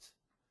Gantt.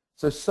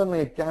 So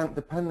suddenly a Gantt,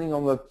 depending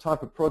on the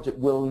type of project,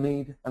 will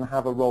need and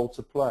have a role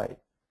to play.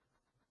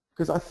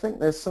 Because I think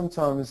there's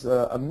sometimes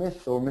a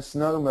myth or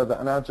misnomer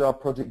that an agile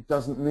project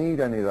doesn't need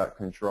any of that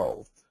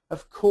control.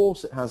 Of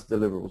course it has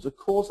deliverables, of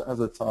course it has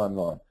a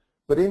timeline.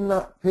 But in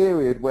that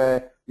period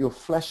where you're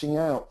fleshing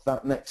out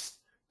that next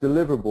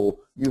deliverable,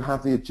 you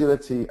have the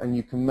agility and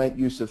you can make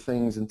use of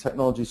things and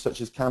technologies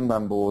such as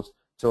Kanban boards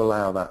to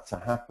allow that to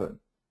happen.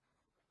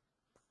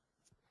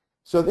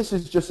 So this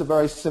is just a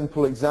very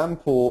simple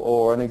example,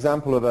 or an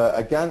example of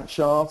a Gantt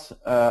chart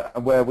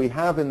where we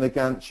have in the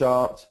Gantt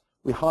chart,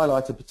 we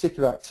highlight a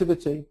particular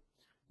activity.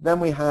 Then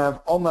we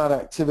have on that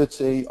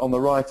activity on the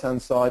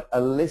right-hand side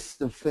a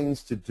list of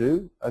things to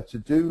do, a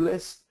to-do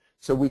list,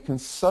 so we can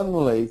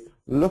suddenly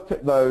look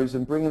at those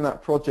and bring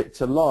that project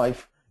to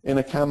life in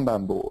a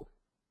Kanban board.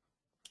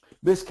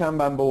 This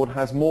Kanban board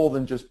has more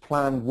than just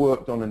planned,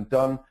 worked on and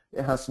done.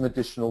 It has some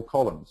additional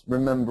columns.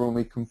 Remember, when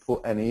we can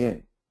put any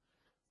in.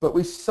 But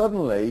we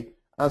suddenly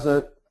have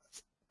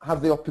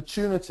the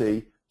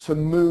opportunity to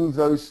move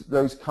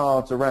those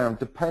cards around,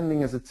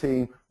 depending as a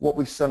team what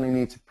we suddenly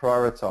need to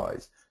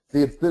prioritize.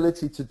 The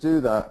ability to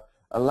do that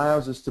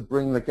allows us to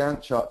bring the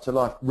Gantt chart to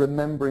life,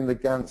 remembering the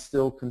Gantt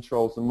still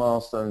controls the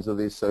milestones of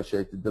the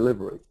associated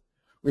delivery.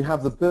 we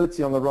have the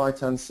ability on the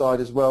right-hand side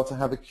as well to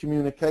have a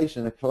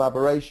communication, a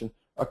collaboration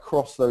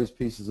across those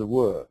pieces of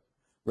work.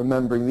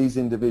 Remembering these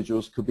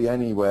individuals could be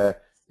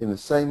anywhere in the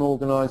same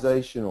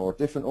organization or a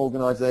different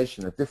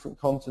organization, a different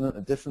continent,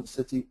 a different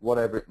city,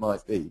 whatever it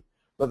might be.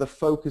 But the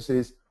focus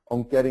is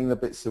on getting the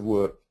bits of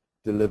work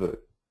delivered.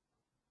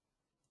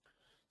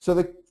 So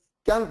the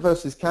Gantt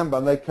versus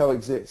Kanban, they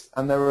coexist,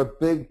 and they're a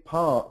big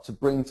part to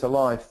bring to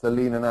life the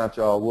Lean and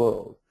Agile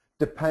world,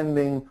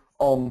 depending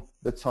on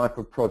the type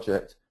of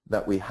project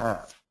that we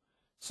have.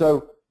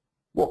 So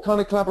what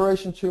kind of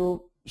collaboration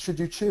tool should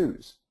you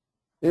choose?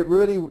 It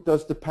really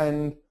does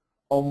depend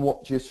on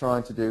what you're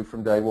trying to do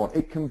from day one.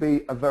 It can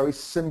be a very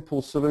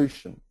simple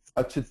solution,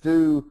 a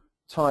to-do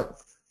type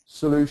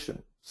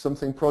solution,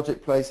 something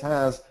Project Place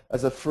has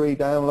as a free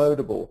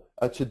downloadable,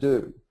 a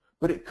to-do.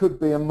 But it could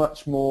be a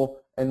much more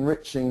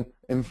enriching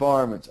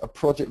environment,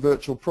 a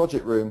virtual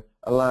project room,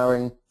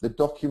 allowing the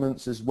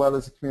documents as well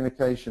as the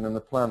communication and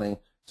the planning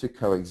to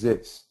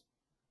coexist.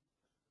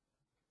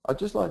 I'd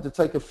just like to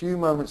take a few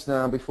moments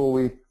now before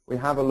we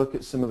have a look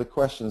at some of the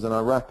questions and I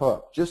wrap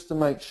up, just to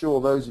make sure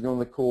those of you on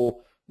the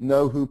call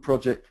know who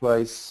Project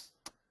Place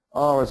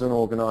are as an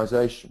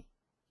organization.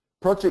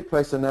 Project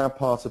Place are now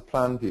part of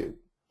PlanView.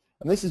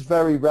 And this is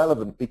very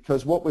relevant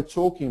because what we're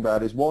talking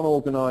about is one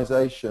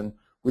organization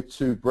with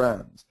two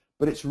brands.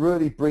 But it's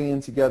really bringing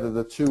together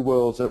the two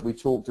worlds that we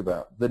talked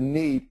about. The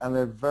need, and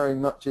there very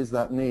much is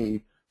that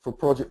need, for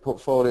project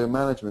portfolio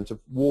management of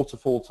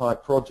waterfall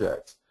type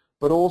projects,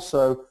 but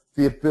also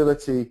the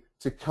ability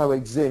to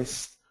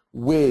coexist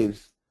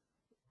with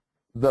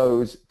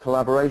those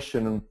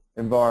collaboration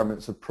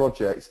environments of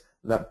projects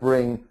that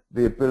bring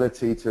the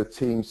ability to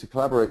teams to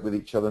collaborate with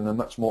each other in a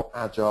much more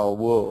agile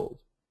world.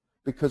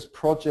 Because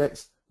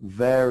projects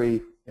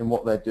vary in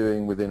what they're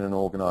doing within an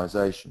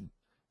organization,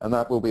 and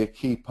that will be a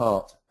key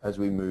part as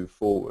we move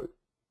forward.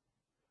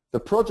 The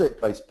Project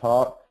Place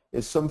part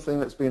is something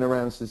that's been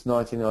around since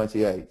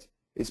 1998.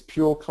 It's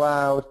pure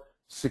cloud,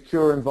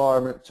 secure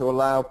environment to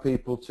allow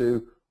people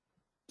to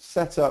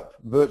set up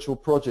virtual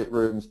project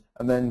rooms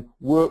and then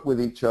work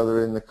with each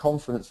other in the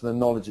confidence and the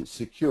knowledge it's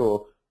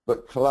secure,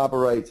 but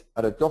collaborate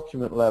at a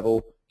document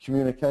level,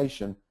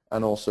 communication,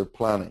 and also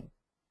planning.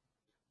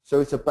 So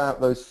it's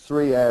about those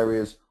three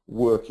areas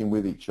working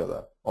with each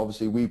other.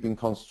 Obviously, we've been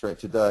concentrating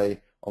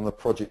today on the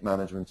project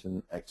management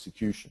and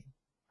execution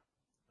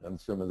and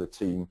some of the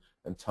team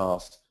and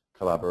task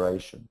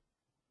collaboration.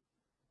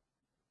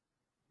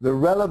 The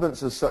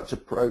relevance of such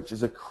approach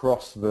is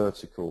across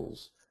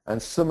verticals, and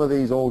some of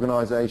these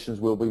organizations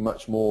will be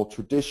much more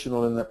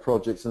traditional in their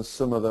projects and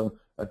some of them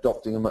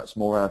adopting a much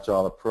more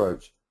agile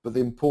approach. But the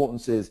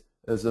importance is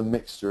there's a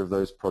mixture of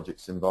those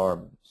projects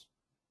environments.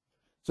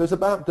 So it's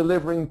about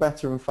delivering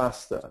better and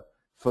faster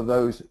for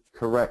those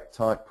correct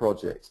type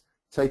projects,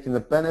 taking the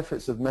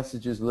benefits of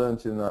messages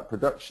learned in that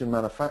production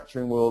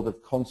manufacturing world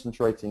of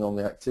concentrating on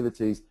the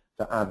activities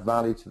that add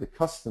value to the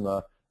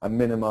customer and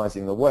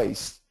minimizing the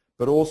waste,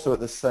 but also at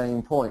the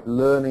same point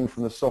learning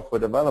from the software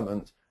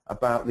development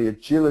about the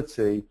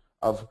agility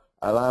of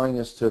allowing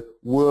us to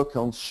work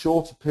on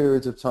shorter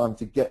periods of time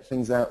to get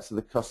things out so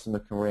the customer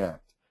can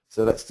react.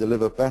 So let's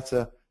deliver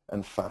better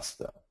and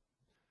faster.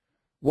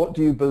 What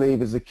do you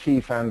believe is the key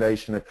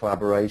foundation of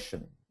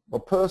collaboration? Well,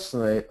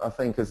 personally, I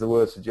think, as the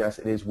word suggests,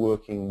 it is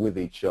working with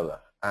each other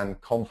and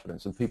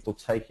confidence and people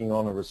taking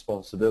on a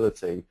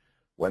responsibility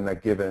when they're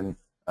given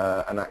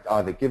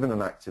either given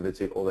an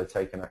activity or they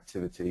take an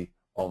activity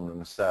on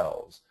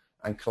themselves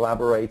and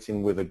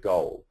collaborating with a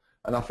goal.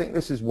 And I think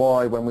this is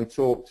why when we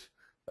talked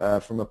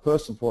from a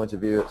personal point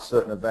of view at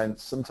certain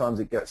events, sometimes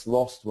it gets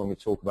lost when we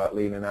talk about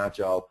Lean and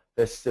Agile.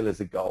 There still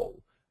is a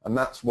goal. And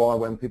that's why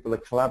when people are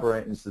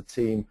collaborating as a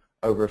team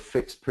over a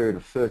fixed period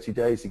of 30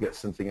 days to get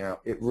something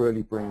out, it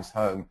really brings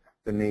home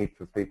the need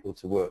for people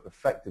to work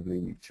effectively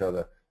with each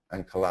other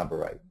and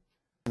collaborate.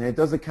 And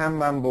does the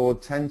Kanban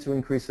board tend to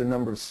increase the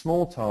number of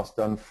small tasks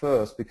done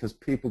first because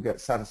people get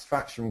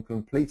satisfaction from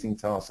completing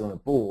tasks on a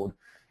board,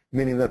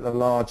 meaning that the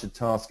larger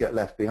tasks get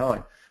left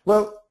behind?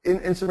 Well,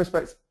 in some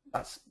respects,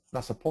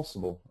 that's a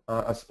possible.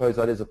 I suppose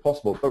that is a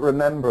possible. But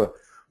remember,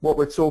 what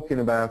we're talking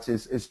about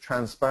is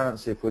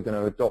transparency if we're going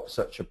to adopt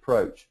such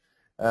approach.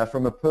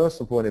 From a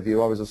personal point of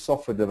view, I was a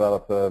software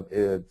developer,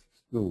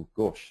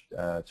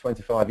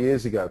 25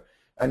 years ago,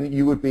 and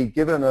you would be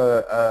given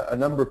a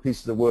number of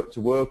pieces of work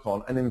to work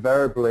on, and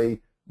invariably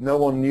no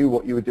one knew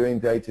what you were doing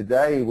day to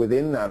day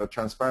within that, or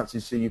transparency,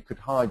 so you could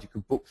hide, you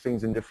could book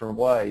things in different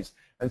ways.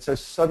 And so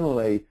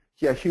suddenly,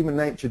 yeah, human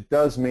nature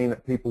does mean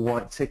that people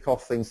might tick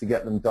off things to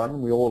get them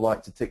done. We all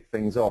like to tick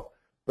things off,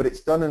 but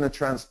it's done in a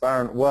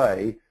transparent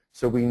way,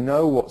 so we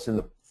know what's in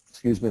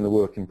the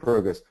work in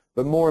progress.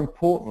 But more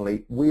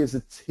importantly, we as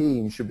a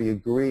team should be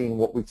agreeing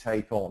what we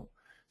take on.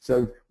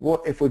 So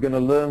what if we're going to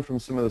learn from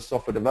some of the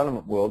software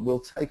development world, we'll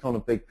take on a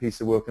big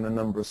piece of work and a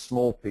number of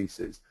small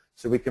pieces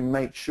so we can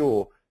make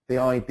sure the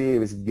idea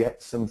is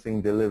get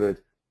something delivered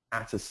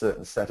at a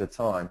certain set of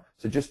time.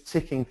 So just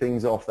ticking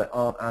things off that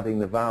aren't adding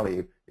the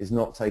value is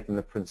not taking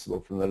the principle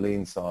from the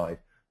lean side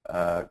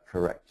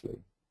correctly.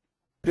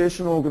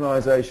 Traditional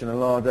organisation and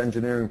large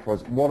engineering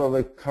projects, what are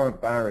the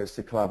current barriers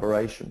to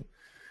collaboration?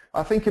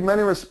 I think in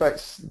many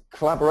respects,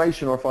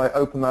 collaboration, or if I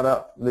open that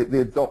up,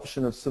 the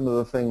adoption of some of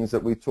the things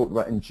that we talked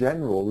about in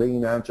general,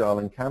 Lean, Agile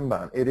and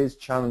Kanban, it is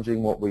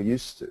challenging what we're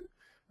used to,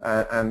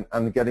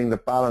 and getting the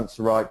balance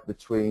right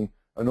between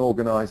an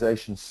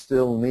organisation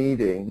still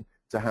needing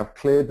to have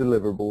clear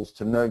deliverables,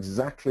 to know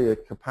exactly the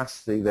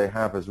capacity they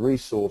have as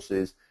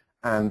resources,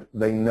 and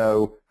they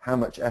know how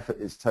much effort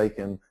is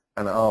taken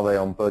and are they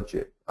on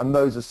budget. And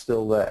those are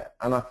still there.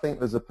 And I think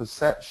there's a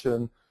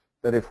perception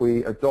that if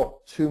we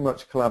adopt too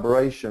much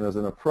collaboration as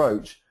an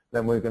approach,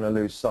 then we're going to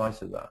lose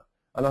sight of that.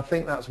 And I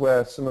think that's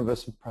where some of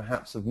us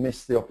perhaps have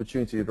missed the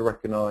opportunity to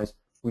recognize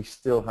we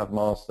still have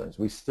milestones.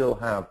 We still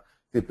have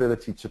the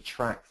ability to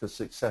track the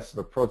success of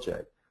a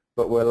project,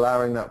 but we're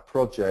allowing that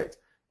project,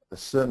 a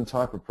certain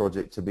type of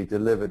project, to be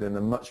delivered in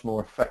a much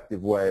more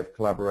effective way of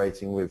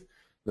collaborating with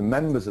the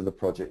members of the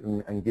project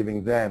and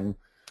giving them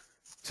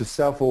to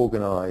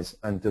self-organize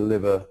and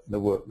deliver the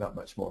work that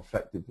much more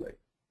effectively.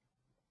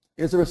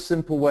 Is there a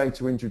simple way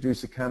to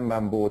introduce a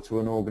Kanban board to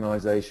an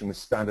organization with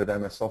standard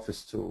MS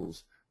Office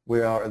tools?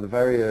 We are at the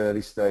very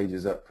early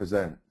stages at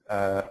present.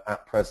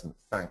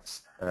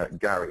 Thanks,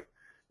 Gary.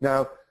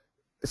 Now,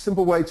 a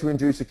simple way to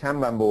introduce a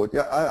Kanban board,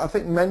 yeah, I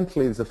think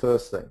mentally is the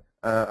first thing.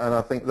 And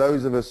I think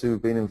those of us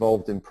who've been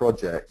involved in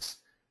projects,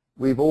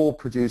 we've all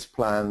produced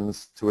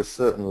plans to a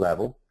certain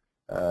level.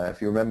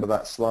 If you remember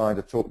that slide,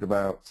 I talked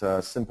about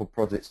simple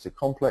projects to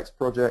complex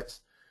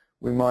projects.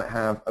 We might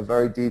have a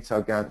very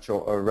detailed Gantt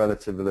chart or a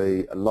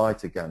relatively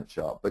lighter Gantt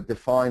chart, but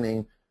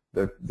defining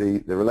the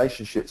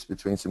relationships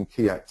between some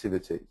key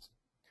activities.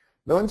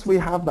 Now, once we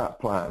have that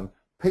plan,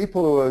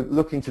 people who are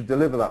looking to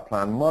deliver that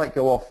plan might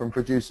go off and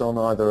produce on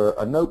either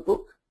a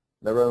notebook,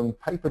 their own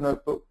paper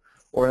notebook,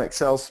 or an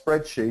Excel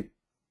spreadsheet,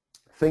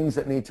 things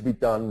that need to be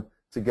done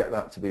to get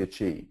that to be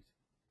achieved.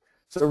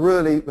 So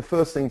really, the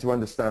first thing to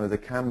understand is a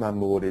Kanban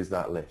board is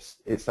that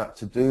list. It's that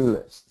to-do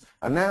list.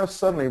 And now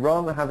suddenly,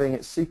 rather than having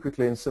it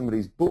secretly in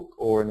somebody's book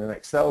or in an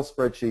Excel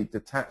spreadsheet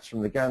detached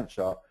from the Gantt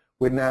chart,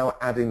 we're now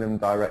adding them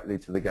directly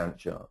to the Gantt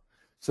chart.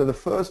 So the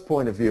first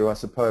point of view, I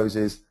suppose,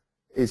 is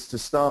to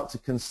start to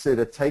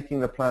consider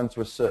taking the plan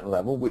to a certain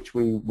level, which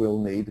we will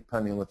need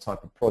depending on the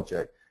type of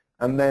project,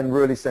 and then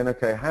really saying,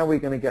 okay, how are we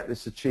going to get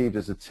this achieved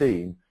as a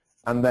team?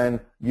 And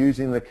then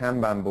using the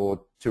Kanban board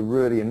to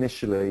really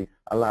initially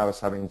allow us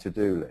having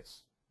to-do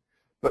lists.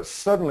 But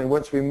suddenly,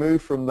 once we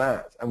move from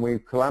that and we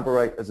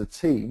collaborate as a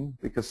team,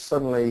 because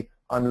suddenly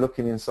I'm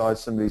looking inside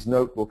somebody's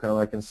notebook and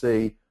I can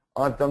see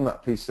I've done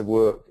that piece of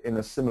work in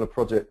a similar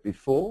project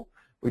before.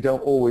 We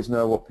don't always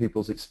know what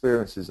people's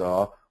experiences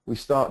are. We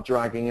start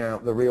dragging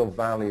out the real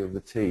value of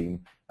the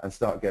team and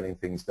start getting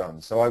things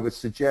done. So I would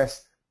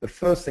suggest the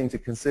first thing to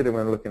consider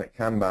when looking at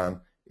Kanban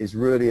is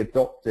really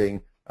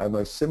adopting at a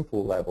most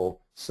simple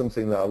level,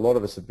 something that a lot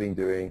of us have been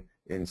doing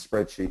in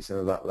spreadsheets and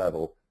at that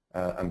level,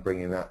 and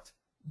bringing that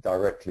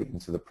directly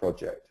into the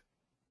project.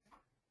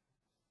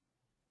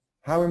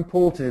 How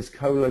important is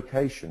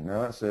co-location?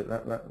 Now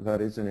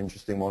that is an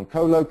interesting one.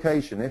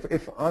 Co-location,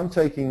 if I'm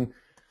taking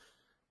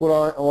what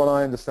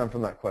I understand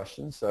from that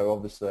question, so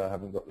obviously I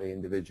haven't got the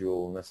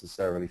individual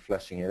necessarily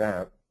fleshing it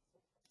out,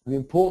 the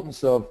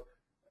importance of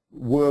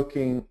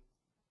working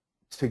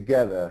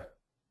together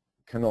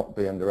cannot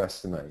be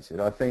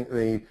underestimated. I think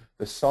the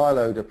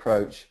siloed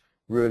approach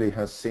really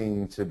has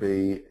seemed to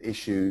be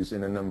issues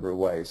in a number of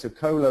ways. So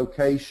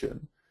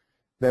co-location,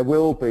 there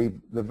will be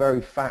the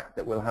very fact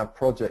that we'll have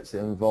projects that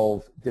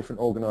involve different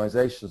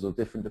organizations or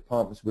different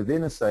departments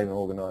within a same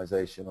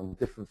organization on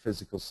different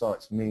physical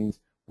sites means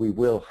we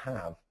will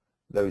have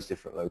those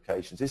different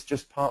locations. It's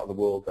just part of the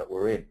world that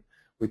we're in.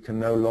 We can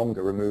no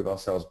longer remove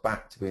ourselves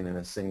back to being in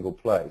a single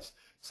place.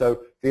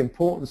 So the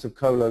importance of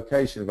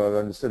co-location, if I've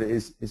understood it,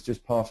 is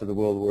just part of the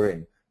world we're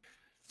in.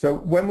 So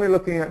when we're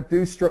looking at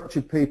do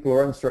structured people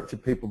or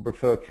unstructured people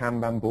prefer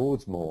Kanban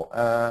boards more,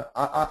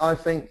 I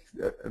think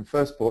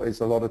first point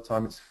is a lot of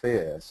time it's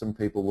fear. Some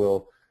people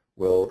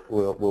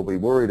will be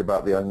worried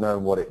about the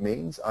unknown, what it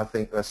means. I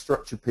think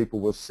structured people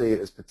will see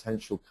it as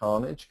potential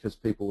carnage because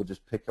people will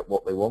just pick up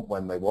what they want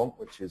when they want,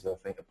 which is I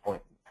think a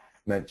point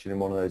mentioned in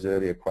one of those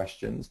earlier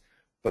questions.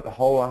 But the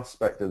whole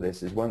aspect of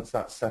this is once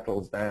that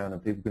settles down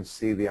and people can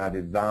see the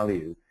added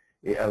value,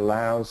 it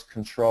allows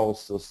control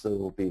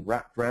still to be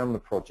wrapped around the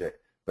project,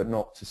 but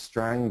not to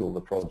strangle the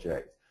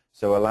project.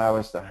 So allow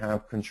us to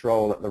have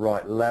control at the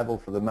right level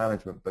for the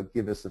management, but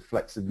give us the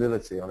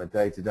flexibility on a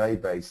day-to-day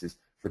basis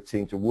for a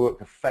team to work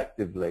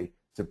effectively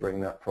to bring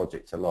that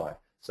project to life.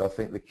 So I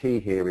think the key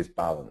here is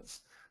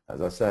balance.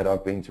 As I said,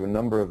 I've been to a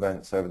number of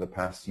events over the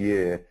past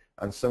year,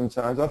 and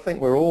sometimes I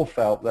think we're all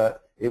felt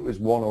that it was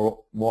one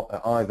or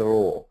either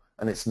or,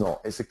 and it's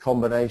not. It's a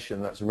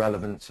combination that's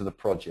relevant to the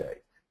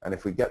project, and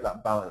if we get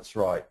that balance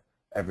right,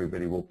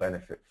 everybody will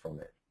benefit from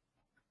it.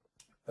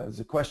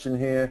 There's a question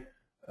here.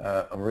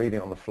 I'm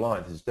reading on the fly.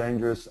 This is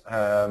dangerous.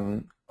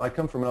 I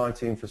come from an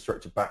IT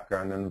infrastructure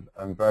background and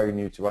I'm very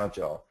new to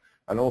Agile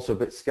and also a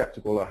bit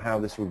skeptical of how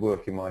this would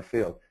work in my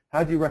field.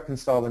 How do you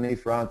reconcile the need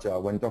for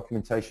Agile when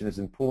documentation is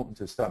important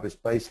to establish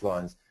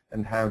baselines,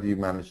 and how do you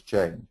manage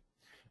change?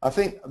 I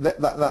think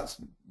that's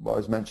what I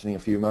was mentioning a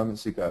few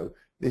moments ago.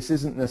 This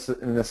isn't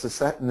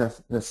necessitating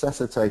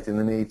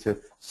the need to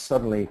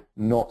suddenly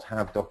not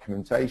have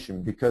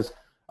documentation, because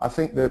I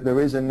think that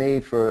there is a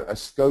need for a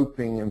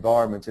scoping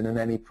environment in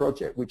any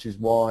project, which is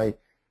why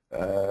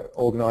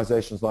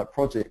organizations like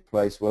Project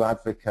Place will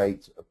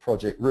advocate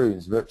project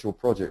rooms, virtual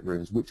project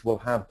rooms, which will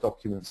have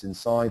documents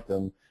inside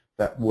them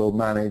that will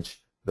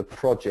manage the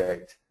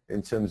project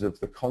in terms of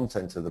the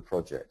content of the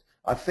project.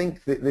 I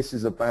think that this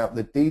is about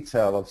the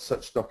detail of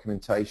such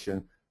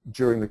documentation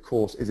during the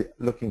course. Is it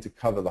looking to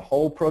cover the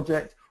whole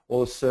project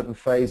or certain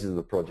phases of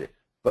the project?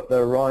 But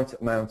the right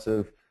amount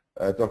of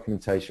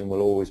documentation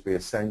will always be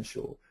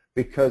essential,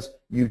 because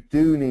you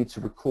do need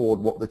to record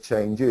what the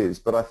change is.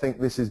 But I think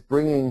this is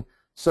bringing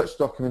such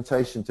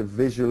documentation to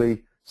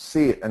visually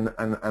see it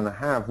and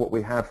have what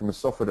we had from a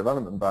software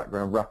development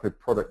background, rapid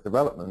product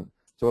development,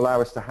 to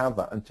allow us to have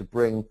that and to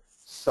bring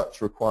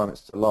such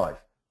requirements to life.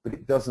 But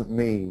it doesn't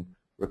mean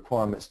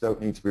requirements don't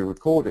need to be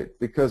recorded,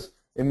 because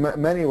in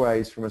many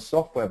ways, from a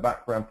software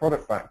background,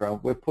 product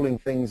background, we're pulling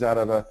things out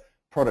of a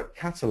product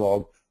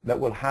catalog that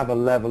will have a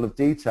level of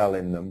detail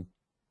in them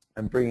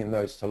and bringing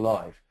those to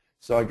life.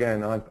 So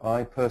again,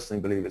 I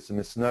personally believe it's a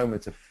misnomer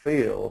to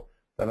feel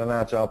that an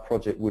Agile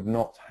project would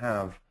not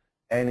have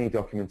any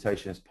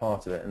documentation as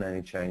part of it and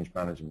any change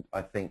management.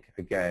 I think,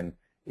 again,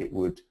 it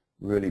would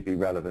really be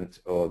relevant,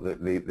 or the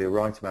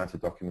right amount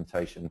of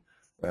documentation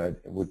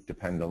would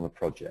depend on the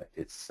project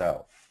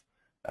itself.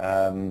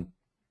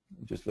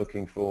 Just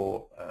looking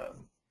for,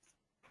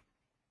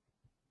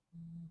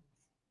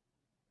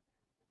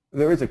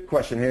 there is a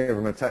question here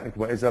from a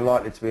technical point: is there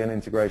likely to be an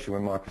integration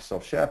with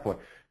Microsoft SharePoint?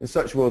 In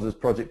such worlds as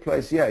Project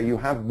Place, yeah, you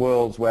have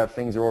worlds where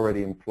things are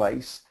already in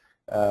place.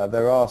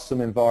 There are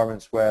some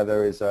environments where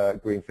there is a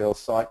greenfield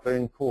site, but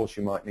in course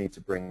you might need to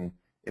bring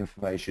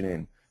information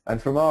in.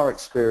 And from our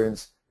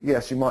experience,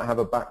 yes, you might have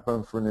a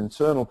backbone from an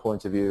internal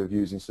point of view of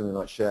using something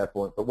like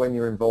SharePoint, but when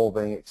you're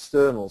involving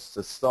externals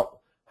to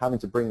stop having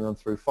to bring them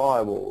through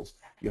firewalls,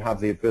 you have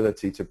the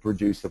ability to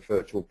produce a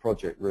virtual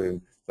project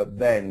room, but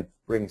then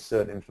bring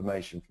certain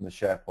information from the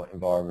SharePoint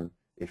environment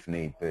if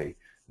need be.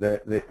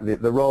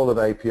 The role of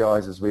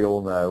APIs, as we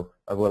all know,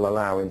 will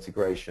allow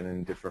integration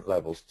in different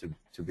levels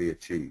to be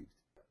achieved.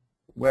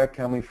 Where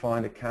can we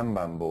find a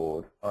Kanban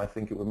board? I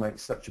think it would make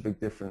such a big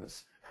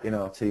difference in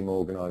our team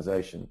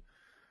organization.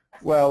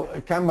 Well, a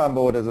Kanban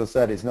board, as I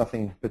said, is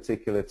nothing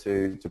particular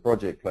to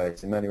Project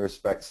Place. In many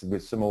respects,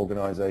 with some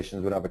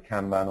organizations would have a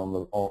Kanban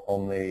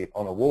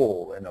on a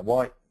wall in a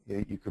white.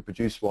 You could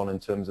produce one in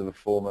terms of the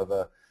form of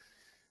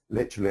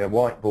literally a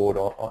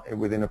whiteboard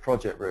within a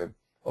project room.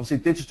 Obviously,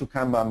 digital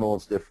Kanban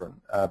board's different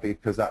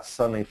because that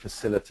suddenly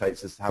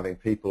facilitates us having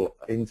people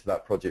into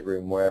that project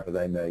room wherever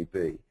they may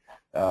be.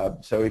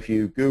 So if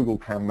you Google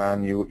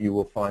Kanban, you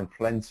will find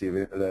plenty of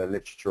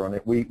literature on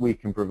it. We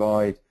can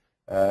provide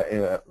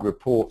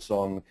reports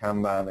on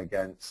Kanban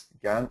against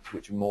Gantt,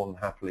 which we more than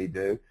happily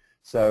do.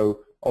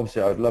 So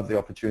obviously, I would love the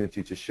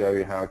opportunity to show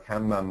you how a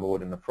Kanban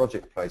board in the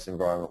Project Place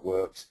environment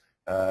works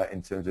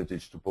in terms of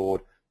digital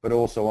board. But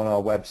also on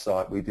our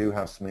website, we do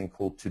have something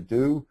called To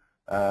Do,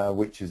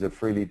 which is a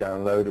freely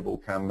downloadable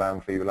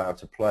Kanban for you allowed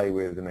to play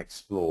with and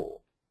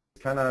explore.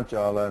 Can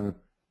Agile and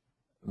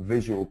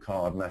visual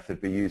card method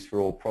be used for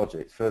all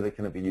projects? Further,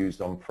 can it be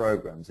used on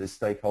programs? Is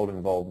stakeholder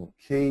involvement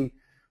key?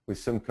 With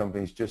some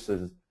companies just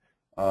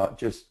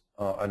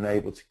are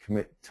unable to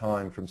commit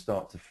time from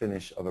start to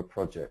finish of a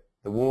project.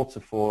 The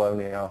waterfall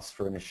only asks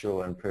for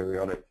initial and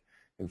periodic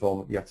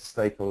involvement, yet the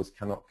stakeholders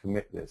cannot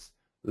commit this.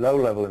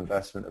 Low-level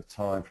investment of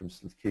time from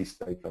key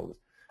stakeholders.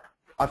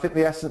 I think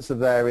the essence of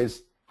there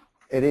is,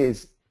 it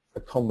is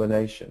a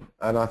combination,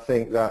 and I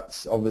think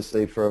that's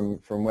obviously from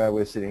where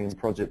we're sitting in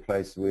Project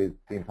Place with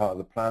being part of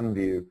the plan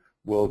view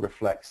world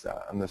reflects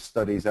that, and the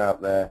studies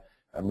out there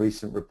and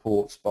recent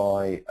reports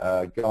by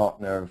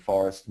Gartner and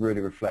Forrest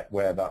really reflect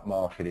where that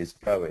market is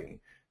going.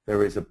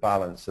 There is a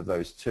balance of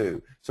those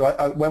two. So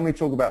when we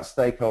talk about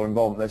stakeholder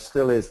involvement, there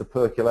still is the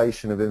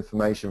percolation of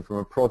information from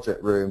a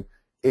project room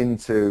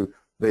into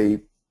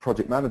the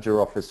project manager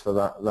office for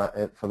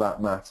that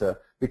matter,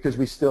 because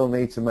we still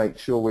need to make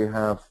sure we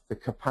have the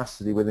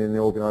capacity within the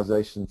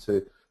organization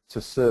to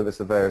service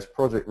the various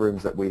project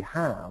rooms that we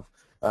have.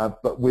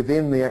 But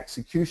within the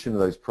execution of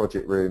those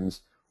project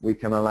rooms, we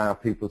can allow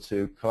people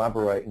to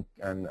collaborate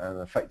and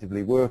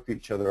effectively work with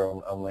each other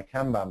on their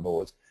Kanban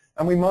boards.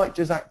 And we might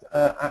just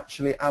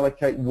actually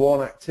allocate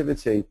one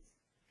activity,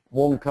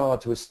 one card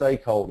to a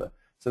stakeholder.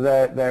 So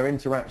their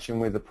interaction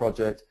with the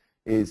project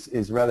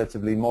is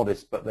relatively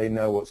modest, but they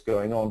know what's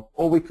going on.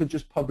 Or we could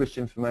just publish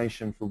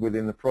information from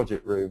within the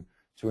project room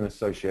to an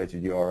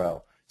associated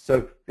URL.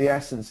 So the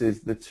essence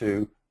is the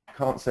two.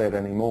 Can't say it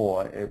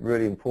anymore. It's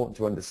really important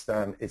to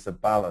understand it's a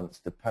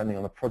balance depending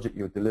on the project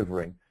you're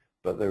delivering.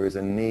 But there is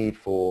a need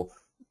for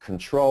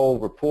control,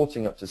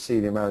 reporting up to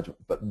senior management,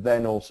 but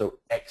then also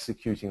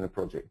executing the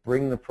project.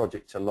 Bring the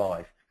project to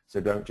life, so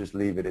don't just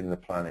leave it in the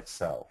plan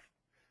itself.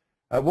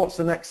 What's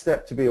the next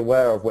step to be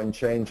aware of when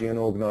changing an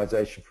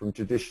organisation from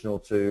traditional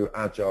to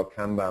agile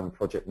Kanban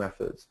project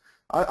methods?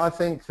 I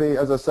think,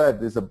 as I said,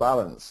 there's a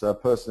balance.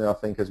 Personally, I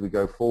think as we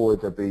go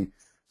forward, there'll be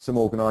some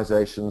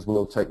organisations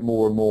will take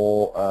more and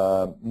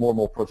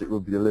more project will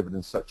be delivered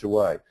in such a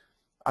way.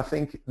 I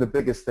think the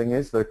biggest thing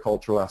is the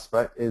cultural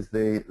aspect, is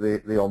the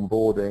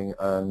onboarding,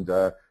 and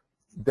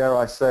dare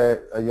I say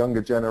it, a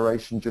younger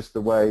generation just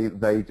the way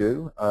they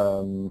do.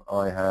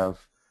 I have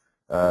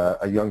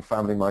a young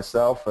family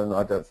myself, and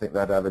I don't think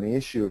they'd have any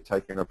issue of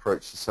taking an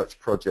approach to such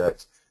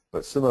projects.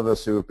 But some of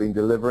us who have been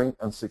delivering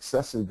and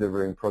successfully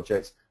delivering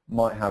projects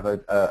might have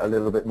a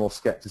little bit more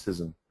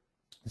skepticism.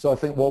 So I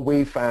think what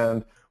we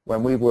found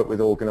when we've worked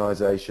with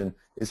organisations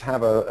is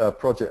have a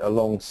project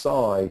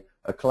alongside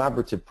a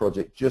collaborative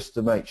project, just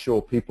to make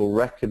sure people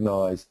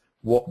recognise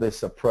what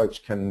this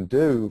approach can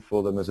do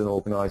for them as an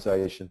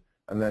organisation,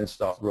 and then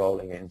start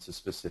rolling it into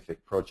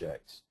specific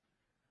projects.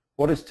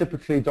 What is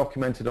typically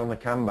documented on a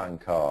Kanban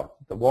card?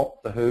 The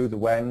what, the who, the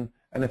when,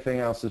 anything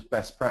else is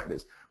best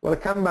practice? Well, a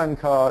Kanban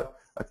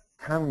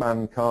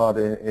card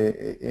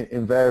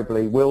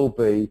invariably will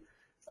be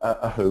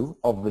a who,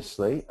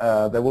 obviously.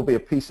 There will be a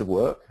piece of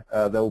work.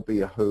 There will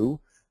be a who.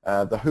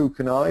 The who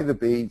can either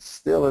be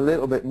still a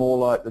little bit more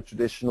like the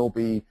traditional,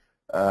 be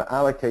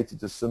allocated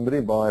to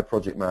somebody by a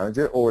project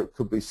manager, or it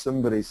could be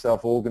somebody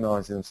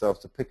self-organizing themselves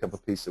to pick up a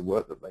piece of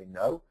work that they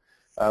know.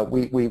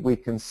 We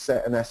can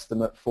set an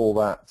estimate for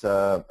that,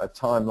 a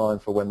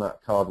timeline for when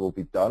that card will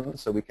be done,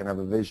 so we can have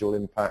a visual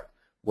impact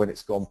when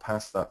it's gone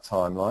past that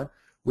timeline.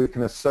 We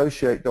can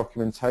associate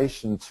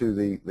documentation to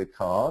the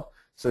card,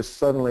 so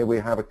suddenly we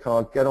have a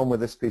card, get on with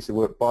this piece of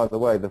work. By the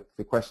way,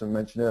 the question I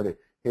mentioned earlier,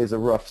 here's a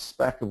rough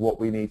spec of what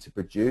we need to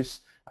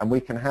produce, and we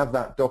can have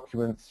that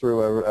document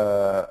through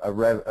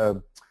a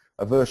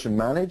version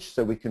managed,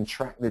 so we can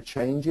track the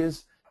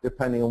changes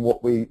depending on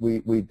what we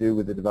do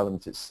with the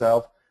development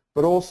itself.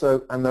 But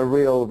also, and the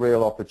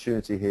real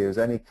opportunity here is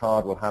any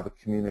card will have a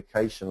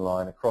communication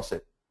line across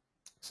it.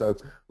 So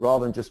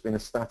rather than just being a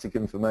static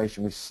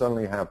information, we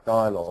suddenly have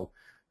dialogue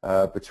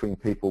between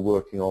people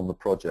working on the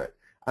project.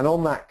 And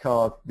on that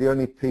card, the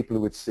only people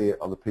who would see it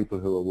are the people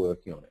who are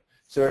working on it.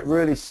 So it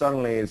really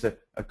suddenly is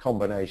a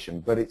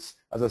combination, but it's,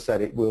 as I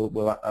said, it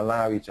will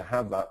allow you to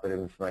have that bit of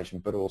information,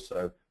 but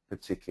also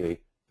particularly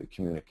the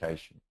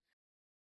communication.